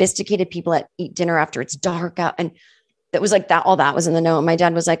God, sophisticated people that eat dinner after it's dark out. And that was like that, all that was in the note. My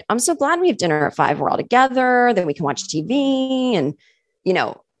dad was like, I'm so glad we have dinner at 5. We're all together. Then we can watch TV. And,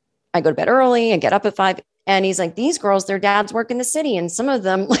 I go to bed early and get up at 5. And he's like, these girls, their dads work in the city. And some of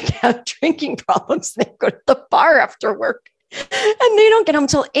them like have drinking problems. They go to the bar after work and they don't get home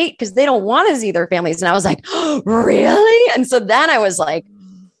till 8 because they don't want to see their families. And I was like, oh, really? And so then I was like,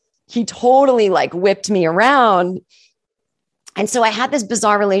 he totally like whipped me around. And so I had this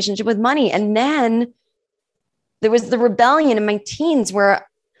bizarre relationship with money. And then there was the rebellion in my teens where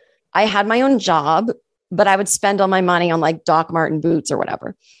I had my own job, but I would spend all my money on like Doc Marten boots or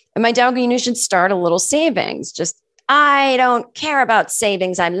whatever. And my dad would go, you should start a little savings. Just, I don't care about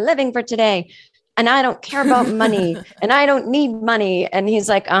savings. I'm living for today. And I don't care about money and I don't need money. And he's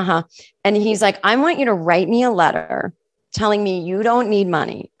like, And he's like, I want you to write me a letter telling me you don't need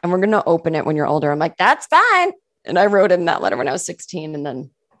money. And we're going to open it when you're older. I'm like, that's fine. And I wrote him that letter when I was 16. And then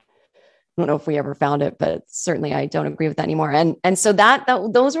I don't know if we ever found it, but certainly I don't agree with that anymore. And so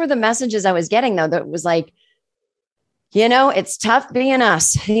those were the messages I was getting though. That was like, it's tough being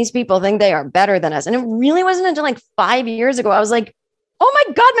us. These people think they are better than us. And it really wasn't until like 5 years ago, I was like, oh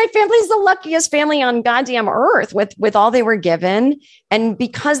my God, my family's the luckiest family on goddamn earth with all they were given. And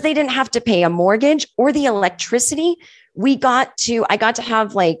because they didn't have to pay a mortgage or the electricity, I got to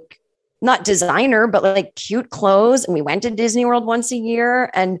have like, not designer, but like cute clothes. And we went to Disney World once a year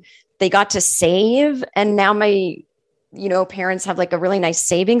and they got to save. And now my, parents have like a really nice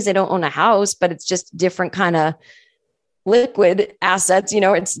savings. They don't own a house, but it's just different kind of liquid assets,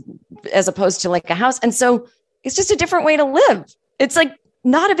 it's as opposed to like a house. And so it's just a different way to live. It's like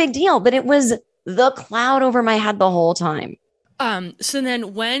not a big deal, but it was the cloud over my head the whole time. So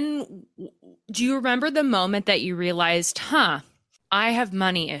then do you remember the moment that you realized, I have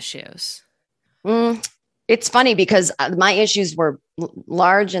money issues? It's funny because my issues were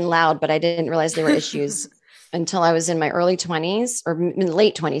large and loud, but I didn't realize they were issues until I was in my early 20s or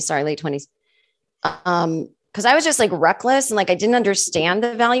late 20s. Because I was just like reckless and like I didn't understand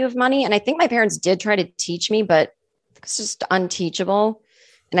the value of money. And I think my parents did try to teach me, but it's just unteachable.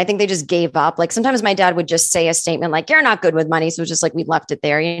 And I think they just gave up. Like sometimes my dad would just say a statement like, you're not good with money. So it was just like we left it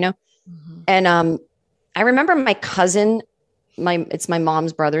there, Mm-hmm. And I remember my cousin, it's my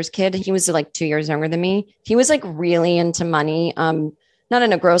mom's brother's kid. He was like 2 years younger than me. He was like really into money. Not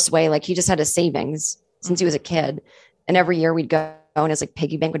in a gross way. Like he just had a savings since he was a kid. And every year we'd go and his like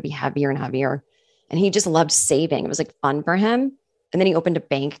piggy bank would be heavier and heavier. And he just loved saving. It was like fun for him. And then he opened a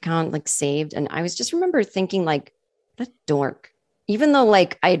bank account, like saved. And I was just remember thinking like, what a dork. Even though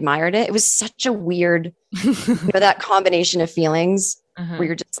like I admired it, it was such a weird, that combination of feelings where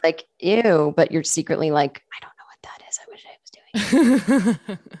you're just like, ew, but you're secretly like, I don't know what that is. I wish I was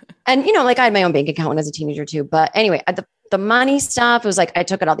doing. And, like I had my own bank account when I was a teenager too. But anyway, the money stuff, it was like, I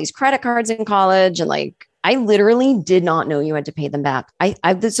took out all these credit cards in college and like, I literally did not know you had to pay them back.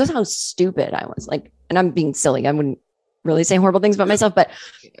 This is how stupid I was like, and I'm being silly. I wouldn't really say horrible things about myself, but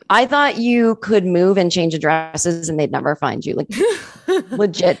I thought you could move and change addresses and they'd never find you. Like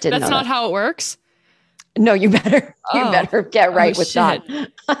legit didn't That's know not that. how it works. No, you better get right with shit.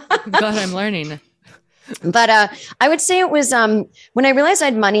 that. I'm glad I'm learning. But I would say it was when I realized I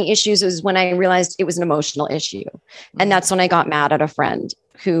had money issues, it was when I realized it was an emotional issue. And that's when I got mad at a friend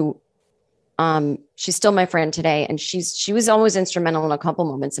who she's still my friend today. And she was always instrumental in a couple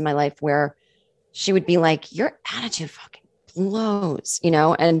moments in my life where she would be like, your attitude fucking blows,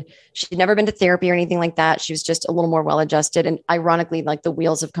 and she'd never been to therapy or anything like that. She was just a little more well-adjusted. And ironically, like the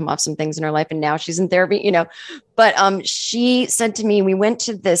wheels have come off some things in her life and now she's in therapy, but she said to me,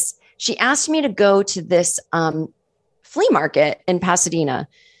 she asked me to go to this flea market in Pasadena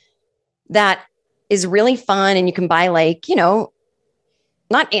that is really fun. And you can buy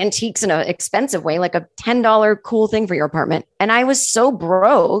not antiques in an expensive way, like a $10 cool thing for your apartment. And I was so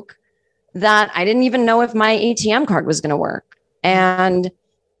broke that I didn't even know if my ATM card was going to work. And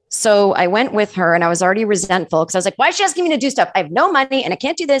so I went with her and I was already resentful because I was like, why is she asking me to do stuff? I have no money and I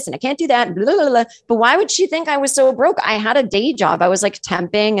can't do this and I can't do that. Blah, blah, blah. But why would she think I was so broke? I had a day job. I was like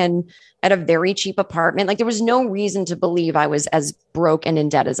temping and at a very cheap apartment. Like there was no reason to believe I was as broke and in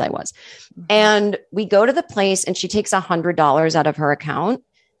debt as I was. And we go to the place and she takes $100 out of her account.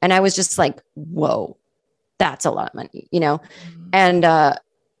 And I was just like, whoa, that's a lot of money, And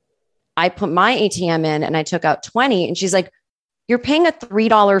I put my ATM in and I took out 20 and she's like, you're paying a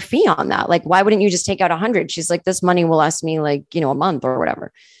 $3 fee on that. Like, why wouldn't you just take out 100? She's like, this money will last me a month or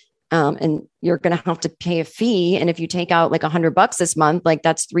whatever. And you're going to have to pay a fee. And if you take out like $100 this month, like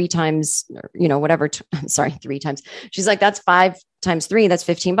that's 3 times, whatever. Sorry, 3 times. She's like, that's 5 times 3. That's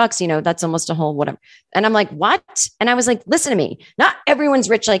 $15. That's almost a whole whatever. And I'm like, what? And I was like, listen to me. Not everyone's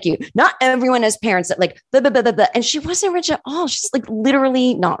rich like you. Not everyone has parents that like, blah, blah, blah, blah, blah. And she wasn't rich at all. She's like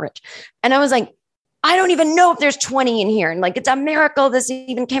literally not rich. And I was like, I don't even know if there's 20 in here. And like, it's a miracle this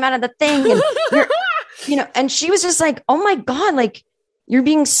even came out of the thing. And, and she was just like, oh my God, like you're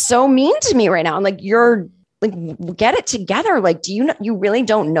being so mean to me right now. I'm like, you're like, get it together. Like, do you really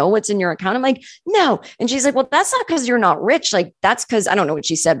don't know what's in your account? I'm like, no. And she's like, well, that's not because you're not rich. Like, that's because I don't know what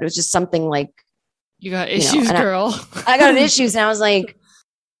she said, but it was just something like, you got issues, girl. I got issues. And I was like,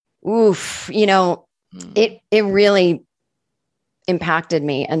 oof, it really impacted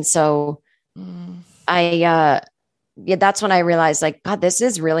me. And so that's when I realized like, God, this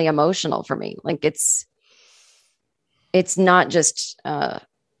is really emotional for me. Like it's not just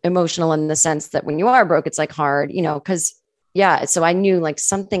emotional in the sense that when you are broke, it's like hard, cause so I knew like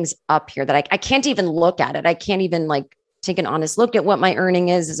something's up here that I can't even look at it. I can't even like take an honest look at what my earning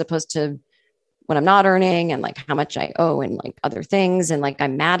is as opposed to what I'm not earning and like how much I owe and like other things. And like,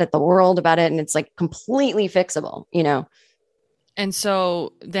 I'm mad at the world about it. And it's like completely fixable, And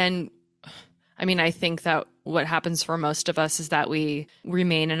so then, I think that what happens for most of us is that we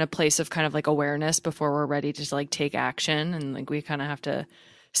remain in a place of kind of like awareness before we're ready to like take action. And like, we kind of have to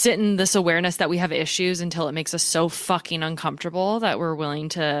sit in this awareness that we have issues until it makes us so fucking uncomfortable that we're willing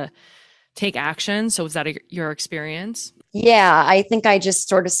to take action. So is that your experience? Yeah. I think I just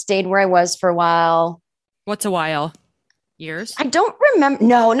sort of stayed where I was for a while. What's a while? Years? I don't remember.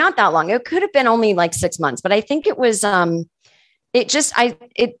 No, not that long. It could have been only like 6 months, but I think it was, it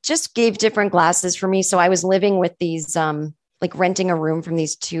just gave different glasses for me. So I was living with these, like renting a room from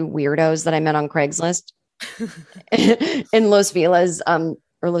these 2 weirdos that I met on Craigslist in Los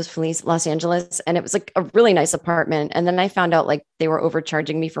Feliz, Los Angeles. And it was like a really nice apartment. And then I found out like they were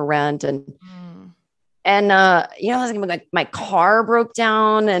overcharging me for rent and like my car broke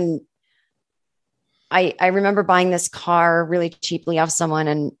down and I remember buying this car really cheaply off someone.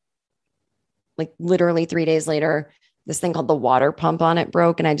 And like literally 3 days later, this thing called the water pump on it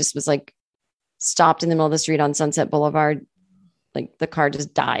broke. And I just was like stopped in the middle of the street on Sunset Boulevard. Like the car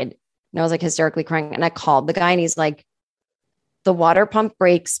just died. And I was like hysterically crying. And I called the guy and he's like, the water pump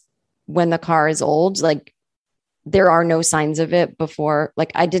breaks when the car is old. Like there are no signs of it before.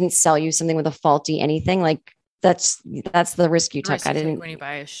 Like I didn't sell you something with a faulty anything. Like that's the risk you took. I didn't when you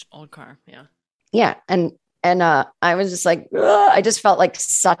buy an old car. Yeah. Yeah. And I was just like, ugh, I just felt like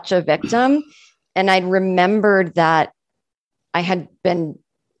such a victim. And I remembered that I had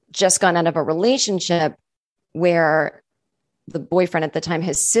just gone out of a relationship where the boyfriend at the time,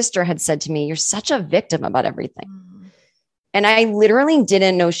 his sister had said to me, you're such a victim about everything. And I literally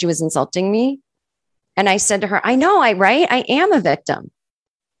didn't know she was insulting me. And I said to her, I know, right? I am a victim.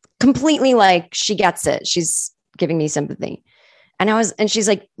 Completely like she gets it. She's giving me sympathy. And she's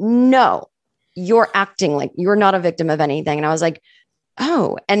like, no, you're acting like you're not a victim of anything. And I was like,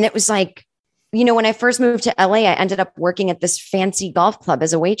 oh, and it was like, when I first moved to LA, I ended up working at this fancy golf club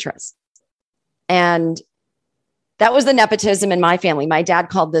as a waitress. And that was the nepotism in my family. My dad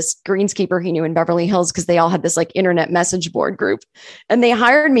called this greenskeeper he knew in Beverly Hills because they all had this like internet message board group, and they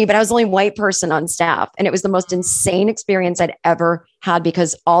hired me, but I was the only white person on staff. And it was the most insane experience I'd ever had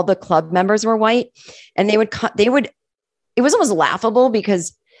because all the club members were white, and it was almost laughable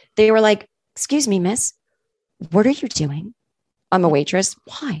because they were like, "Excuse me, miss, what are you doing?" "I'm a waitress."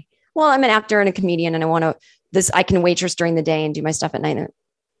 "Why?" "Well, I'm an actor and a comedian, and I can waitress during the day and do my stuff at night."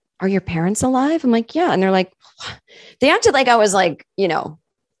 "Are your parents alive?" I'm like, "Yeah." And they're like, they acted like I was like,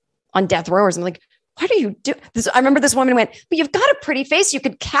 on death row or something. Like, "What do you do this?" I remember this woman went, "But you've got a pretty face. You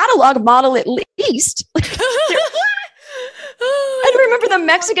could catalog model at least." I remember the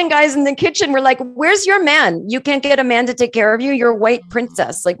Mexican guys in the kitchen were like, "Where's your man? You can't get a man to take care of you. You're a white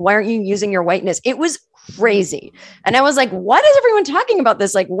princess. Like, why aren't you using your whiteness?" It was crazy. And I was like, what is everyone talking about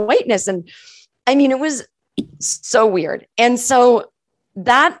this like whiteness? And I mean, it was so weird. And so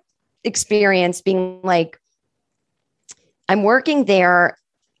that experience being like, I'm working there,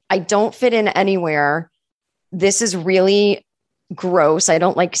 I don't fit in anywhere. This is really gross. I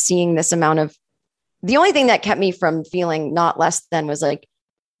don't like seeing this amount of, the only thing that kept me from feeling not less than was like,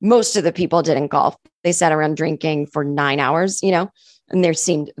 most of the people didn't golf. They sat around drinking for 9 hours, and they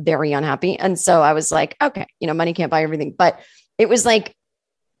seemed very unhappy. And so I was like, okay, money can't buy everything. But it was like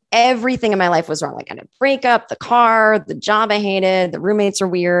everything in my life was wrong. Like I had a breakup, the car, the job I hated, the roommates are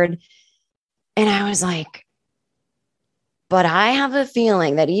weird. And I was like, but I have a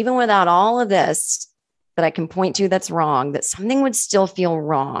feeling that even without all of this that I can point to that's wrong, that something would still feel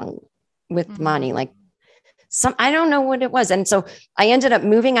wrong with money. Like I don't know what it was. And so I ended up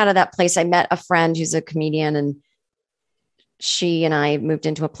moving out of that place. I met a friend who's a comedian, and she and I moved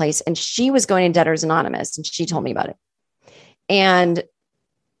into a place, and she was going to Debtors Anonymous, and she told me about it. And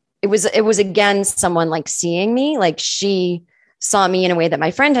it was again, someone like seeing me, like she saw me in a way that my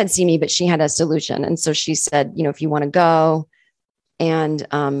friend had seen me, but she had a solution. And so she said, if you want to go. And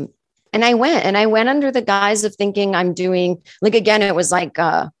I went under the guise of thinking I'm doing, like, again, it was like,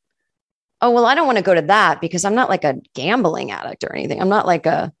 oh, well, I don't want to go to that because I'm not like a gambling addict or anything. I'm not like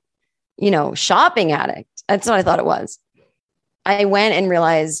a, shopping addict. That's what I thought it was. I went and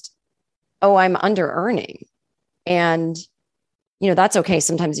realized, oh, I'm under earning. And, that's okay.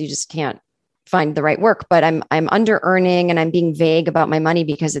 Sometimes you just can't find the right work, but I'm under earning, and I'm being vague about my money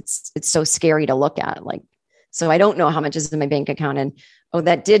because it's so scary to look at. Like, so I don't know how much is in my bank account. And, oh,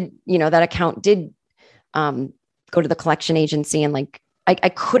 that account did go to the collection agency. And like, I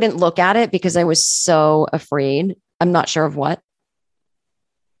couldn't look at it because I was so afraid. I'm not sure of what,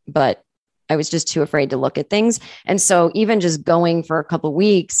 but I was just too afraid to look at things. And so even just going for a couple of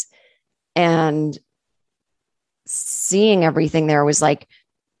weeks and seeing everything there was like,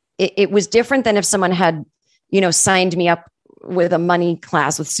 it was different than if someone had, signed me up with a money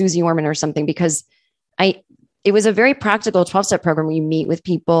class with Susie Orman or something, because it was a very practical 12-step program where you meet with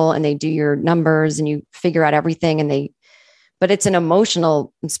people and they do your numbers and you figure out everything. But it's an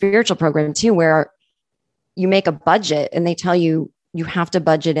emotional and spiritual program too, where you make a budget and they tell you, you have to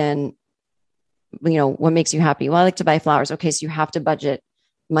budget in, what makes you happy. Well, I like to buy flowers. Okay. So you have to budget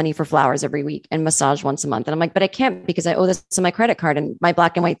money for flowers every week and massage once a month. And I'm like, but I can't because I owe this to my credit card. And my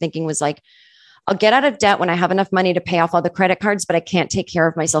black and white thinking was like, I'll get out of debt when I have enough money to pay off all the credit cards, but I can't take care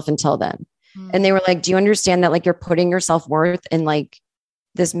of myself until then. And they were like, do you understand that like you're putting your self-worth in like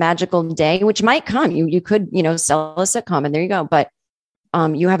this magical day, which might come, you could, sell a sitcom and there you go. But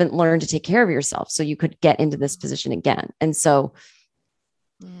you haven't learned to take care of yourself. So you could get into this position again. And so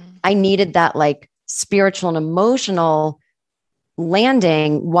I needed that like spiritual and emotional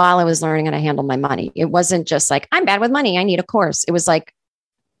landing while I was learning how to handle my money. It wasn't just like, I'm bad with money, I need a course. It was like,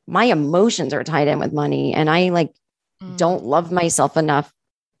 my emotions are tied in with money. And I like, don't love myself enough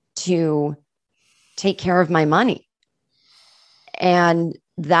to take care of my money. And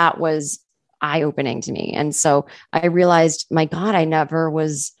that was eye-opening to me. And so I realized, my God, I never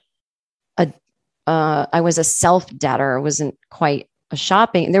was I was a self-debtor. I wasn't quite a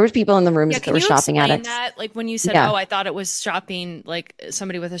shopping. There was people in the rooms that were shopping addicts. That? Like when you said, oh, I thought it was shopping, like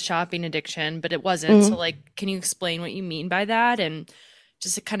somebody with a shopping addiction, but it wasn't. So like, can you explain what you mean by that? And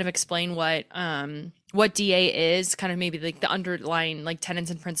just to kind of explain what DA is, kind of maybe like the underlying like tenets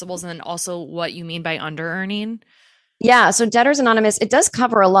and principles, and then also what you mean by under earning. Yeah. So Debtors Anonymous, it does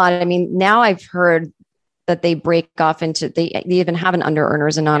cover a lot. I mean, now I've heard that they break off into, they even have an Under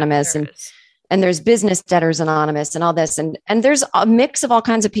Earners Anonymous, and there's Business Debtors Anonymous and all this. And there's a mix of all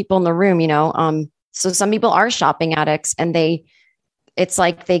kinds of people in the room, so some people are shopping addicts, and it's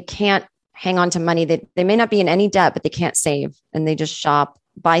like they can't hang on to money. They may not be in any debt, but they can't save, and they just shop,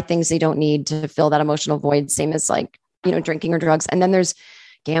 buy things they don't need to fill that emotional void. Same as like, drinking or drugs. And then there's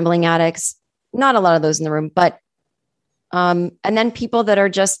gambling addicts, not a lot of those in the room, but And then people that are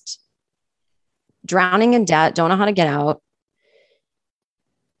just drowning in debt, don't know how to get out.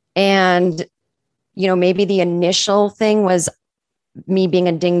 And, maybe the initial thing was me being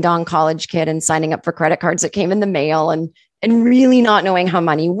a ding dong college kid and signing up for credit cards that came in the mail and really not knowing how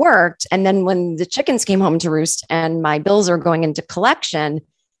money worked. And then when the chickens came home to roost and my bills are going into collection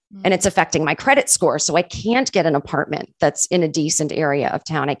and it's affecting my credit score. So I can't get an apartment that's in a decent area of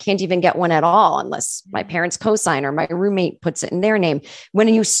town. I can't even get one at all unless my parents co-sign or my roommate puts it in their name. When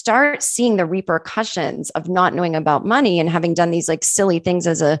you start seeing the repercussions of not knowing about money and having done these like silly things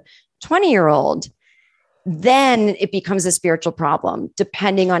as a 20-year-old, then it becomes a spiritual problem,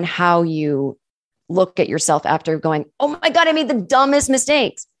 depending on how you look at yourself after going, oh my God, I made the dumbest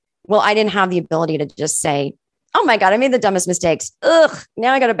mistakes. Well, I didn't have the ability to just say, oh my God, I made the dumbest mistakes. Ugh,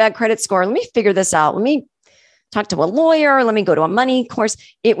 now I got a bad credit score. Let me figure this out. Let me talk to a lawyer. Let me go to a money course.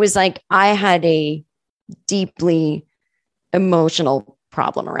 It was like I had a deeply emotional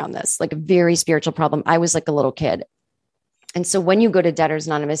problem around this, like a very spiritual problem. I was like a little kid. And so when you go to Debtors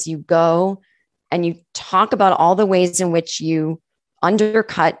Anonymous, you go and you talk about all the ways in which you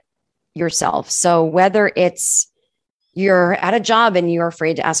undercut yourself. So whether it's you're at a job and you're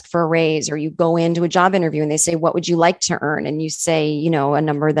afraid to ask for a raise, or you go into a job interview and they say, what would you like to earn? And you say, a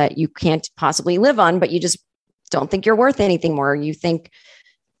number that you can't possibly live on, but you just don't think you're worth anything more. You think,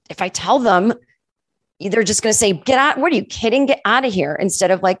 if I tell them, they're just going to say, get out. What are you kidding? Get out of here.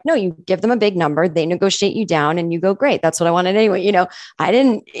 Instead of like, no, you give them a big number, they negotiate you down and you go, great. That's what I wanted anyway.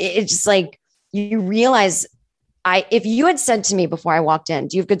 It's just like, you realize if you had said to me before I walked in,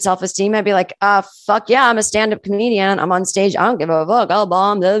 do you have good self-esteem? I'd be like, fuck yeah, I'm a stand-up comedian. I'm on stage. I don't give a fuck. I'll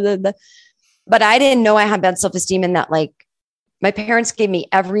bomb. Blah, blah, blah. But I didn't know I had bad self-esteem in that, like, my parents gave me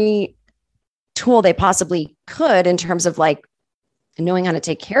every tool they possibly could in terms of like knowing how to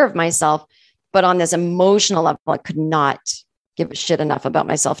take care of myself. But on this emotional level, I could not give a shit enough about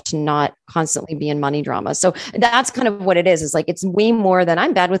myself to not constantly be in money drama. So that's kind of what it is. It's like, it's way more than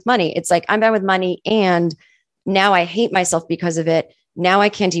I'm bad with money. It's like, I'm bad with money. And now I hate myself because of it. Now I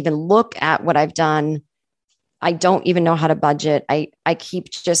can't even look at what I've done. I don't even know how to budget. I keep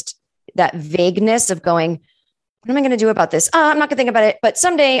just that vagueness of going, what am I going to do about this? I'm not going to think about it, but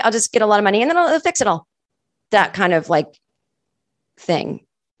someday I'll just get a lot of money and then I'll fix it all. That kind of like thing.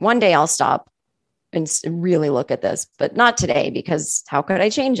 One day I'll stop and really look at this, but not today, because how could I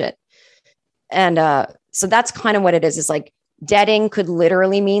change it? And so that's kind of what it is. It's like, debting could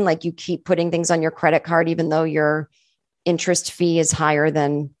literally mean like you keep putting things on your credit card, even though your interest fee is higher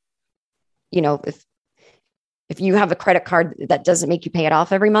than, if you have a credit card that doesn't make you pay it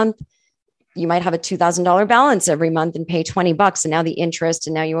off every month, you might have a $2,000 balance every month and pay $20 and now the interest,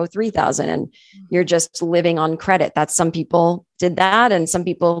 and now you owe $3,000 and you're just living on credit. That's, some people did that. And some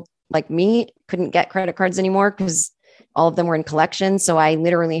people like me couldn't get credit cards anymore because all of them were in collection. So I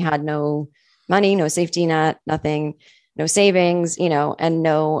literally had no money, no safety net, nothing, no savings, and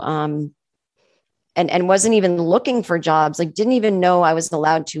no, and wasn't even looking for jobs. Like, didn't even know I was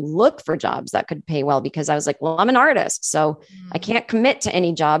allowed to look for jobs that could pay well, because I was like, well, I'm an artist, so I can't commit to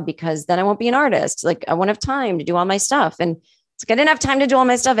any job because then I won't be an artist. Like, I won't have time to do all my stuff. And it's like, I didn't have time to do all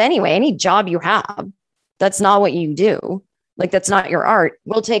my stuff anyway. Any job you have, that's not what you do. Like, that's not your art,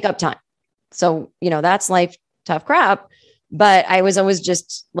 will take up time. So, that's life, tough crap. But I was always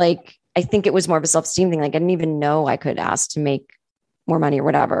just like, I think it was more of a self-esteem thing. Like, I didn't even know I could ask to make more money or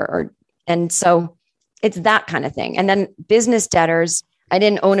whatever. And so it's that kind of thing. And then business debtors, I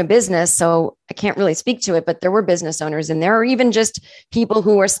didn't own a business, so I can't really speak to it, but there were business owners in there, or even just people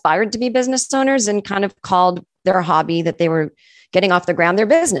who aspired to be business owners and kind of called their hobby that they were getting off the ground their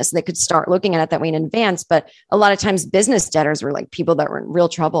business. They could start looking at it that way in advance. But a lot of times business debtors were like people that were in real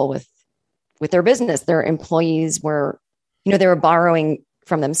trouble with their business. Their employees were, they were borrowing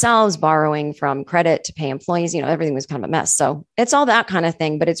from themselves, borrowing from credit to pay employees, everything was kind of a mess. So it's all that kind of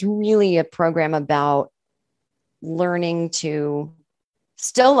thing, but it's really a program about learning to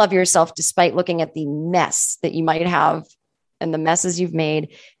still love yourself despite looking at the mess that you might have and the messes you've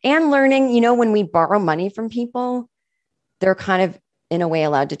made, and learning, when we borrow money from people, they're kind of in a way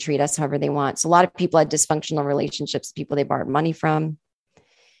allowed to treat us however they want. So a lot of people had dysfunctional relationships, people they borrowed money from.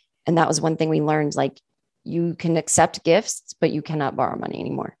 And that was one thing we learned, like, you can accept gifts, but you cannot borrow money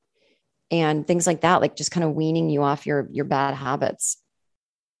anymore. And things like that, like just kind of weaning you off your bad habits.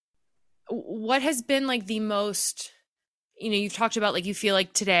 What has been like the most, you've talked about like you feel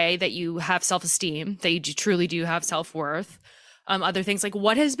like today that you have self-esteem, that you truly do have self-worth. Other things, like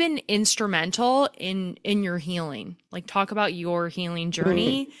what has been instrumental in your healing? Like, talk about your healing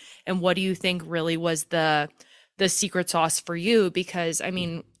journey and what do you think really was the secret sauce for you? Because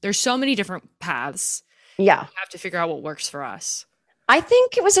there's so many different paths. Yeah. We have to figure out what works for us. I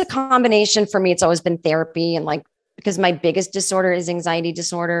think it was a combination for me. It's always been therapy, and like, because my biggest disorder is anxiety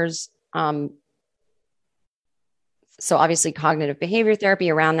disorders. So obviously cognitive behavior therapy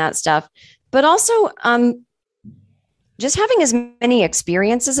around that stuff, but also just having as many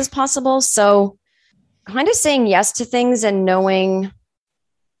experiences as possible. So kind of saying yes to things and knowing,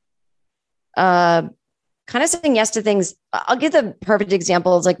 kind of saying yes to things. I'll give the perfect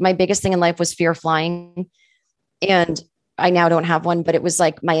example. It's like my biggest thing in life was fear of flying. And I now don't have one, but it was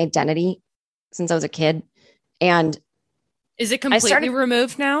like my identity since I was a kid. And is it completely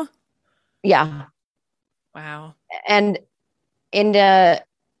removed now? Yeah. Wow. And you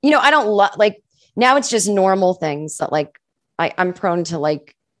know, I don't like, now it's just normal things that like, I'm prone to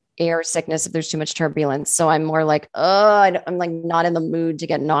like air sickness if there's too much turbulence. So I'm more like, I'm like not in the mood to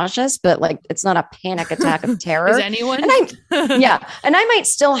get nauseous, but like, it's not a panic attack of terror. Is anyone? And yeah. And I might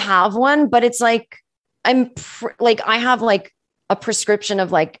still have one, but it's like, like, I have like a prescription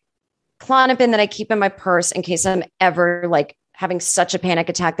of like Klonopin that I keep in my purse in case I'm ever like having such a panic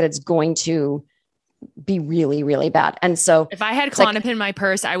attack that it's going to be really, really bad. And so if I had Klonopin in my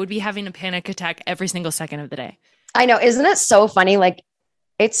purse, I would be having a panic attack every single second of the day. I know. Isn't it so funny? Like,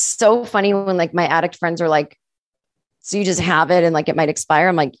 it's so funny when like my addict friends are like, so you just have it and like it might expire.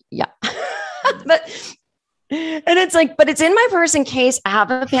 I'm like, yeah. And it's like, but it's in my purse in case I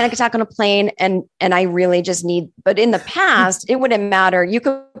have a panic attack on a plane and I really just need, but in the past, it wouldn't matter. You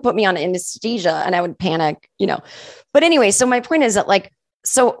could put me on anesthesia and I would panic, you know. But anyway, so my point is that like,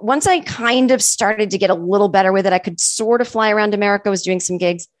 so once I kind of started to get a little better with it, I could sort of fly around America. I was doing some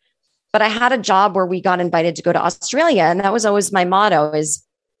gigs, but I had a job where we got invited to go to Australia. And that was always my motto is,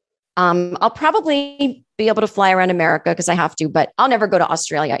 I'll probably be able to fly around America because I have to, but I'll never go to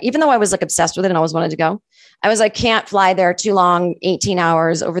Australia. Even though I was like obsessed with it and always wanted to go, I was like, can't fly there too long, 18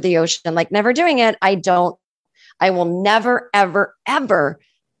 hours over the ocean, like never doing it. I will never, ever, ever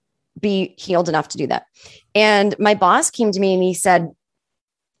be healed enough to do that. And my boss came to me and he said,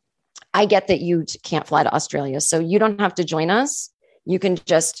 I get that you can't fly to Australia, so you don't have to join us. You can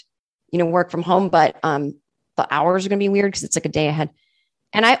just, you know, work from home, but the hours are going to be weird because it's like a day ahead.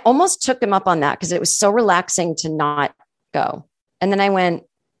 And I almost took him up on that because it was so relaxing to not go. And then I went,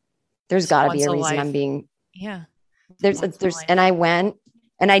 there's got to be a reason I'm being, there's, and I went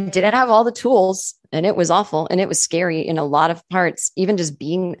and I didn't have all the tools and it was awful. And it was scary in a lot of parts, even just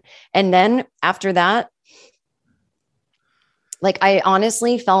being. And then after that, like, I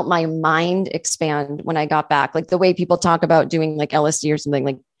honestly felt my mind expand when I got back, like the way people talk about doing like LSD or something,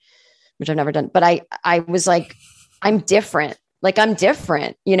 like, which I've never done, but I was like, I'm different. Like I'm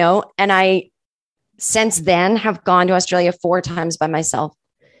different, you know? And I, since then have gone to Australia 4 times by myself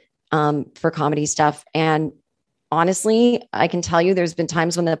for comedy stuff. And honestly, I can tell you there's been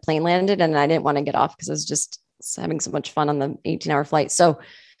times when the plane landed and I didn't want to get off because I was just having so much fun on the 18-hour flight. So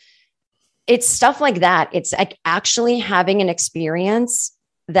it's stuff like that. It's like actually having an experience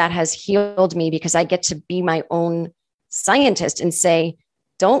that has healed me because I get to be my own scientist and say,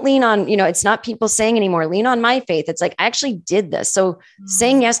 don't lean on, you know, it's not people saying anymore, lean on my faith. It's like, I actually did this. So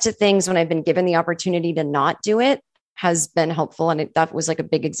saying yes to things when I've been given the opportunity to not do it has been helpful. And that was like a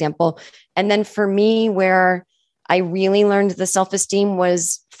big example. And then for me, where I really learned the self-esteem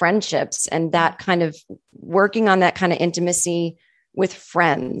was friendships and that kind of working on that kind of intimacy with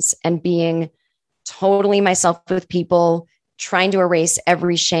friends and being totally myself with people, trying to erase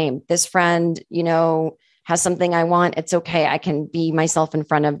every shame. This friend, you know, has something I want. It's okay. I can be myself in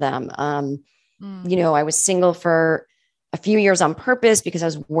front of them. You know, I was single for a few years on purpose because I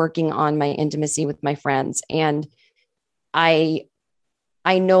was working on my intimacy with my friends. And I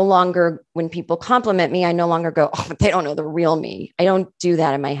no longer, when people compliment me, I no longer go, oh, they don't know the real me. I don't do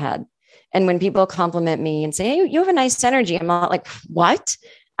that in my head. And when people compliment me and say, hey, you have a nice energy, I'm not like, what?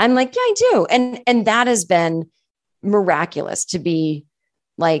 I'm like, yeah, I do. And that has been miraculous to be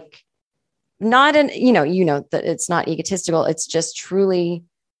like, not an, you know, that it's not egotistical. It's just truly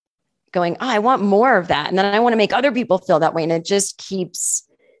going, oh, I want more of that. And then I want to make other people feel that way. And it just keeps,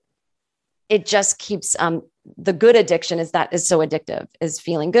 the good addiction is so addictive, is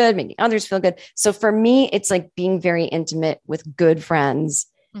feeling good, making others feel good. So for me, it's like being very intimate with good friends.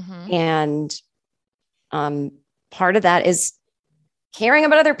 And part of that is caring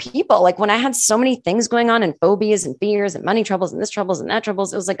about other people. Like when I had so many things going on and phobias and fears and money troubles and this troubles and that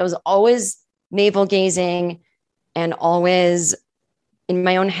troubles, it was like, I was always navel gazing and always in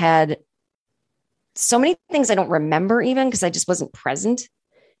my own head. So many things I don't remember even because I just wasn't present.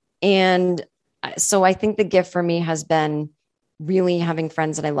 And so I think the gift for me has been really having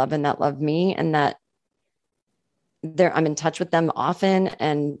friends that I love and that love me and that I'm in touch with them often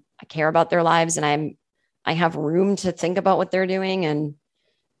and I care about their lives and I'm I have room to think about what they're doing. And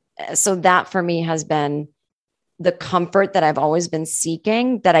so that for me has been the comfort that I've always been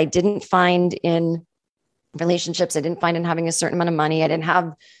seeking that I didn't find in relationships. I didn't find in having a certain amount of money. I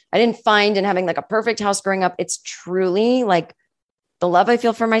didn't find in having like a perfect house growing up. It's truly like the love I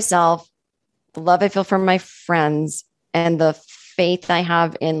feel for myself, the love I feel for my friends, and the faith I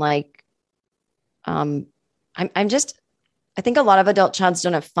have in like, I think a lot of adult childs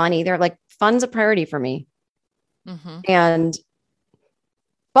don't have fun either. Like fun's a priority for me. Mm-hmm.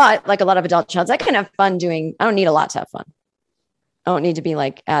 But like a lot of adult childs, I can have fun I don't need a lot to have fun. I don't need to be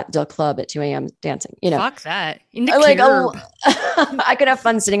like at the club at 2 a.m. dancing, Fuck that. I could have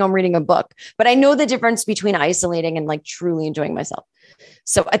fun sitting home reading a book, but I know the difference between isolating and like truly enjoying myself.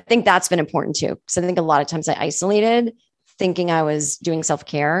 So I think that's been important too. Cause I think a lot of times I isolated thinking I was doing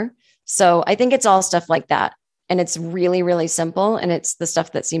self-care. So I think it's all stuff like that. And it's really, really simple. And it's the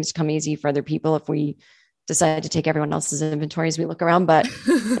stuff that seems to come easy for other people if we decide to take everyone else's inventory as we look around. But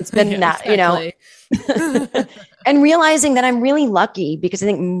it's been that, and realizing that I'm really lucky because I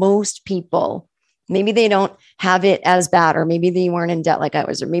think most people, maybe they don't have it as bad, or maybe they weren't in debt like I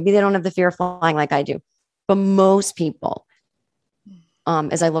was, or maybe they don't have the fear of flying like I do. But most people,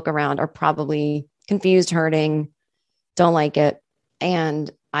 as I look around, are probably confused, hurting, don't like it.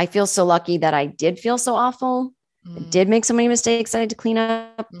 And I feel so lucky that I did feel so awful. I did make so many mistakes that I had to clean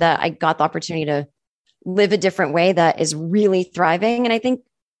up, that I got the opportunity to live a different way that is really thriving. And I think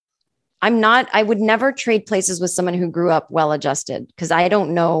I would never trade places with someone who grew up well-adjusted because I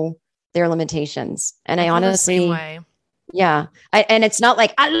don't know their limitations. And I honestly, yeah. And it's not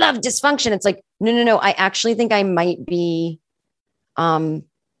like I love dysfunction. It's like, no. I actually think I might be in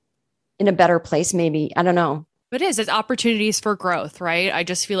a better place. Maybe. I don't know. It's opportunities for growth, right? I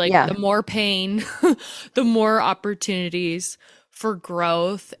just feel like the more pain, the more opportunities for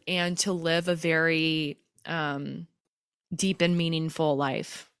growth and to live a very deep and meaningful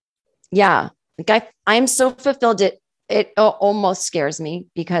life. Yeah. Like I'm so fulfilled. It almost scares me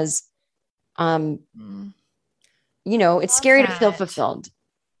because, it's scary to feel fulfilled.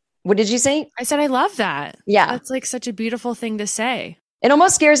 What did you say? I said, I love that. Yeah. That's like such a beautiful thing to say. It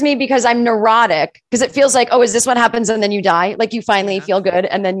almost scares me because I'm neurotic, because it feels like, oh, is this what happens? And then you die. Like you finally feel good.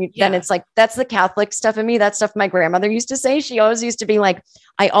 And then then it's like, that's the Catholic stuff in me. That stuff my grandmother used to say. She always used to be like,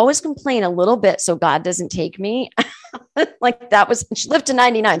 I always complain a little bit so God doesn't take me. Like she lived to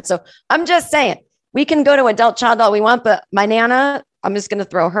 99. So I'm just saying we can go to adult child all we want, but my Nana, I'm just going to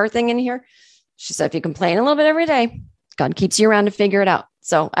throw her thing in here. She said, if you complain a little bit every day, God keeps you around to figure it out.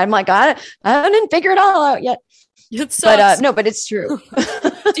 So I'm like, I didn't figure it all out yet. But it's true.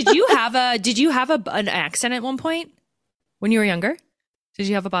 Did you have an accent at one point when you were younger? Did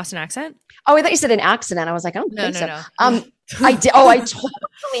you have a Boston accent? Oh, I thought you said an accident. I was like, I don't think so. No. I did. Oh, I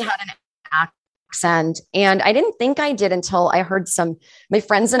totally had an accent, and I didn't think I did until I heard my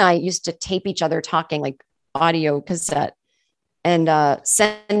friends and I used to tape each other talking, like audio cassette, and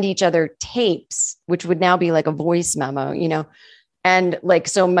send each other tapes, which would now be like a voice memo, and like,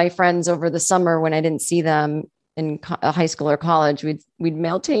 so my friends over the summer when I didn't see them in high school or college, we'd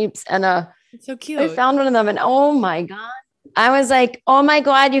mail tapes, and it's so cute. I found one of them, and oh my God, I was like, oh my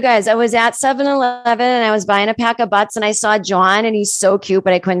God, you guys, I was at 7-Eleven and I was buying a pack of butts and I saw John and he's so cute,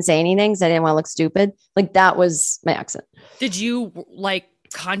 but I couldn't say anything because I didn't want to look stupid. Like that was my accent. Did you like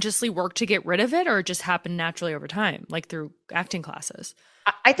consciously work to get rid of it, or it just happened naturally over time, like through acting classes?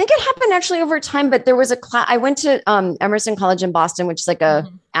 I think it happened actually over time, but there was a class. I went to Emerson College in Boston, which is like a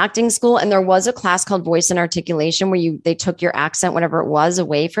acting school. And there was a class called Voice and Articulation where they took your accent, whatever it was,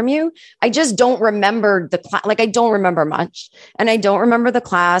 away from you. I just don't remember the class. Like I don't remember much, and I don't remember the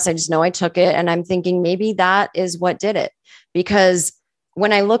class. I just know I took it. And I'm thinking maybe that is what did it, because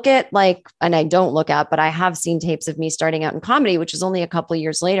when I look at and I don't look at, but I have seen tapes of me starting out in comedy, which is only a couple of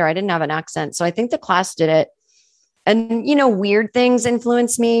years later. I didn't have an accent. So I think the class did it. And, weird things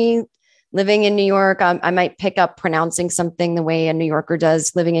influence me. Living in New York, I might pick up pronouncing something the way a New Yorker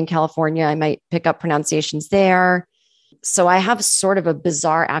does. Living in California, I might pick up pronunciations there. So I have sort of a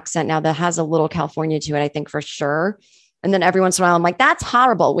bizarre accent now that has a little California to it, I think for sure. And then every once in a while, I'm like, that's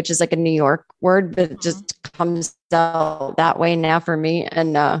horrible, which is like a New York word, but it just comes out that way now for me.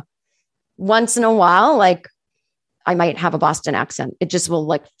 And once in a while, I might have a Boston accent. It just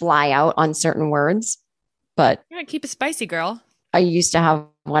will fly out on certain words. But you're gonna keep it spicy, girl. I used to have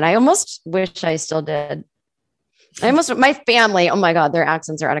one. I almost wish I still did. My family, oh my God, their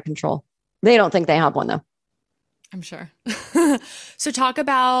accents are out of control. They don't think they have one though. I'm sure. So talk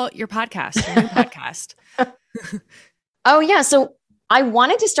about your podcast, your new podcast. Oh yeah. So I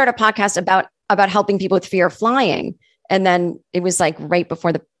wanted to start a podcast about helping people with fear of flying. And then it was right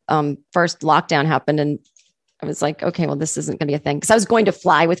before the first lockdown happened, and I was like, okay, well, this isn't going to be a thing. Cause I was going to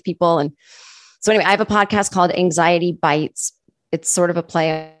fly with people. And so anyway, I have a podcast called Anxiety Bites. It's sort of a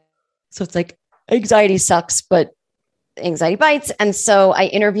play. So it's like anxiety sucks, but anxiety bites. And so I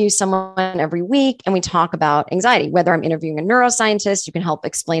interview someone every week and we talk about anxiety, whether I'm interviewing a neuroscientist who can help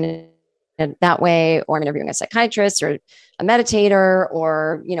explain it that way, or I'm interviewing a psychiatrist or a meditator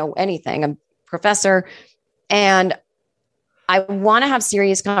or, anything, a professor. And I want to have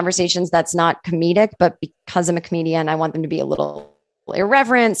serious conversations that's not comedic, but because I'm a comedian, I want them to be a little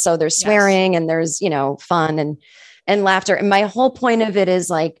irreverent. So there's swearing and there's, fun and laughter. And my whole point of it is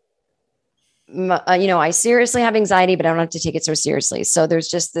like, I seriously have anxiety, but I don't have to take it so seriously. So there's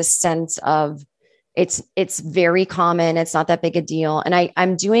just this sense of it's very common. It's not that big a deal. And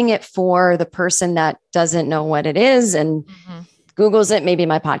I'm doing it for the person that doesn't know what it is and Googles it. Maybe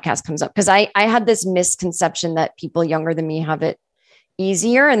my podcast comes up because I had this misconception that people younger than me have it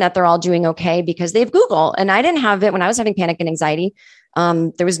easier and that they're all doing okay because they have Google. And I didn't have it when I was having panic and anxiety.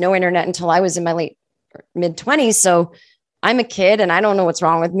 There was no internet until I was in my mid 20s. So I'm a kid and I don't know what's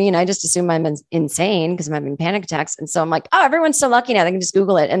wrong with me. And I just assume I'm insane because I'm having panic attacks. And so I'm like, oh, everyone's so lucky now. They can just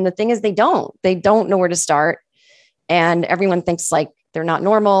Google it. And the thing is, they don't know where to start. And everyone thinks like they're not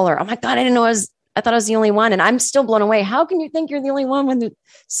normal or, oh my God, I thought I was the only one. And I'm still blown away. How can you think you're the only one when there's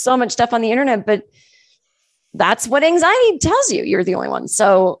so much stuff on the internet? But that's what anxiety tells you. You're the only one.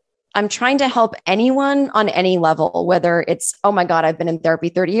 So I'm trying to help anyone on any level, whether it's, oh my God, I've been in therapy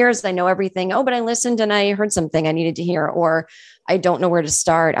 30 years. I know everything. Oh, but I listened and I heard something I needed to hear, or I don't know where to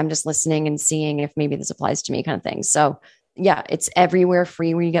start. I'm just listening and seeing if maybe this applies to me kind of thing. So yeah, it's everywhere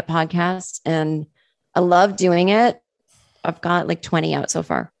free where you get podcasts and I love doing it. I've got like 20 out so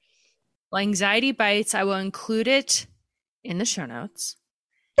far. Well, Anxiety Bites, I will include it in the show notes.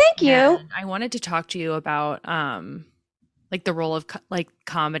 Thank you. And I wanted to talk to you about like the role of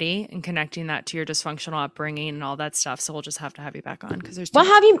comedy and connecting that to your dysfunctional upbringing and all that stuff. So we'll just have to have you back on because there's. We'll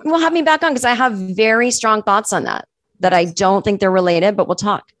have me back on because I have very strong thoughts on that I don't think they're related, but we'll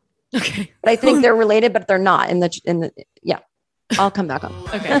talk. Okay. But I think they're related, but they're not yeah. I'll come back on.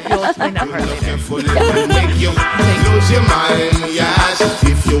 Okay. You'll explain that part later. Make you lose your mind, yes.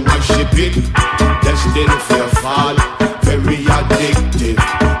 If you worship it, destined for your fall. Very addictive.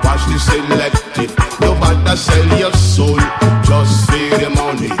 Watch the selective. Nobody sell your soul. Just feed the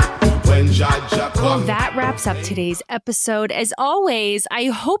money. When Jaja comes. Well, that wraps up today's episode. As always, I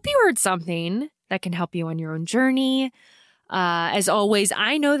hope you heard something that can help you on your own journey. As always,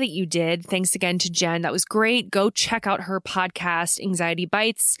 I know that you did. Thanks again to Jen. That was great. Go check out her podcast, Anxiety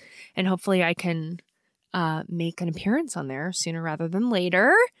Bites, and hopefully I can make an appearance on there sooner rather than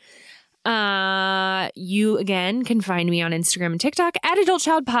later. You again can find me on Instagram and TikTok at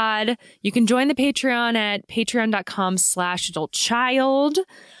AdultChildPod. You can join the Patreon at patreon.com/adultchild.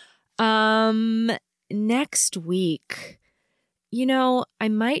 Next week, I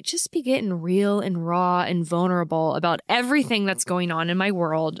might just be getting real and raw and vulnerable about everything that's going on in my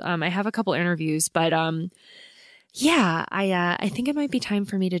world. I have a couple interviews, but yeah, I think it might be time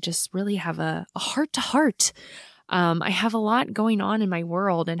for me to just really have a heart to heart. I have a lot going on in my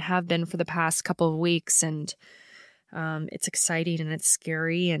world and have been for the past couple of weeks, and it's exciting and it's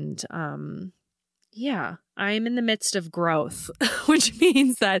scary, and yeah, I'm in the midst of growth, which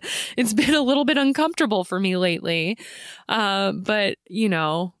means that it's been a little bit uncomfortable for me lately. But,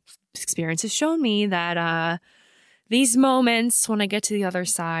 experience has shown me that these moments, when I get to the other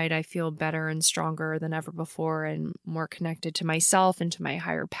side, I feel better and stronger than ever before and more connected to myself and to my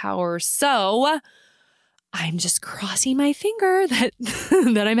higher power. So I'm just crossing my finger that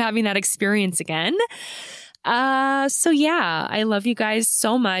that I'm having that experience again. So yeah, I love you guys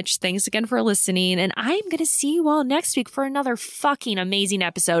so much. Thanks again for listening. And I'm going to see you all next week for another fucking amazing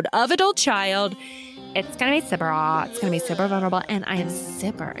episode of Adult Child. It's going to be super raw. It's going to be super vulnerable. And I am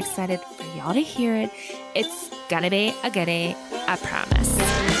super excited for y'all to hear it. It's going to be a goodie. I promise.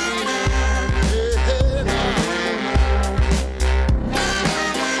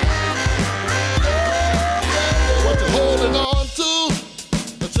 What you holding on to?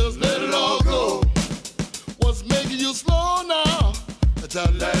 Just let it all go. What's making you slow now?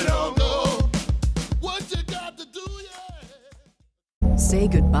 Just let it all go. What you got to do, yeah. Say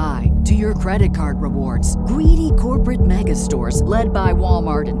goodbye to your credit card rewards. Greedy corporate mega stores, led by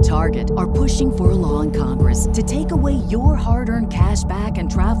Walmart and Target, are pushing for a law in Congress to take away your hard-earned cash back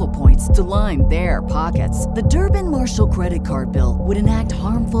and travel points to line their pockets. The Durbin-Marshall credit card bill would enact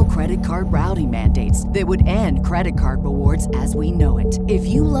harmful credit card routing mandates that would end credit card rewards as we know it. If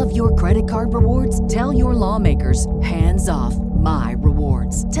you love your credit card rewards, tell your lawmakers, hands off my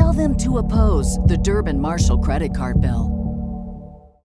rewards. Tell them to oppose the Durbin-Marshall credit card bill.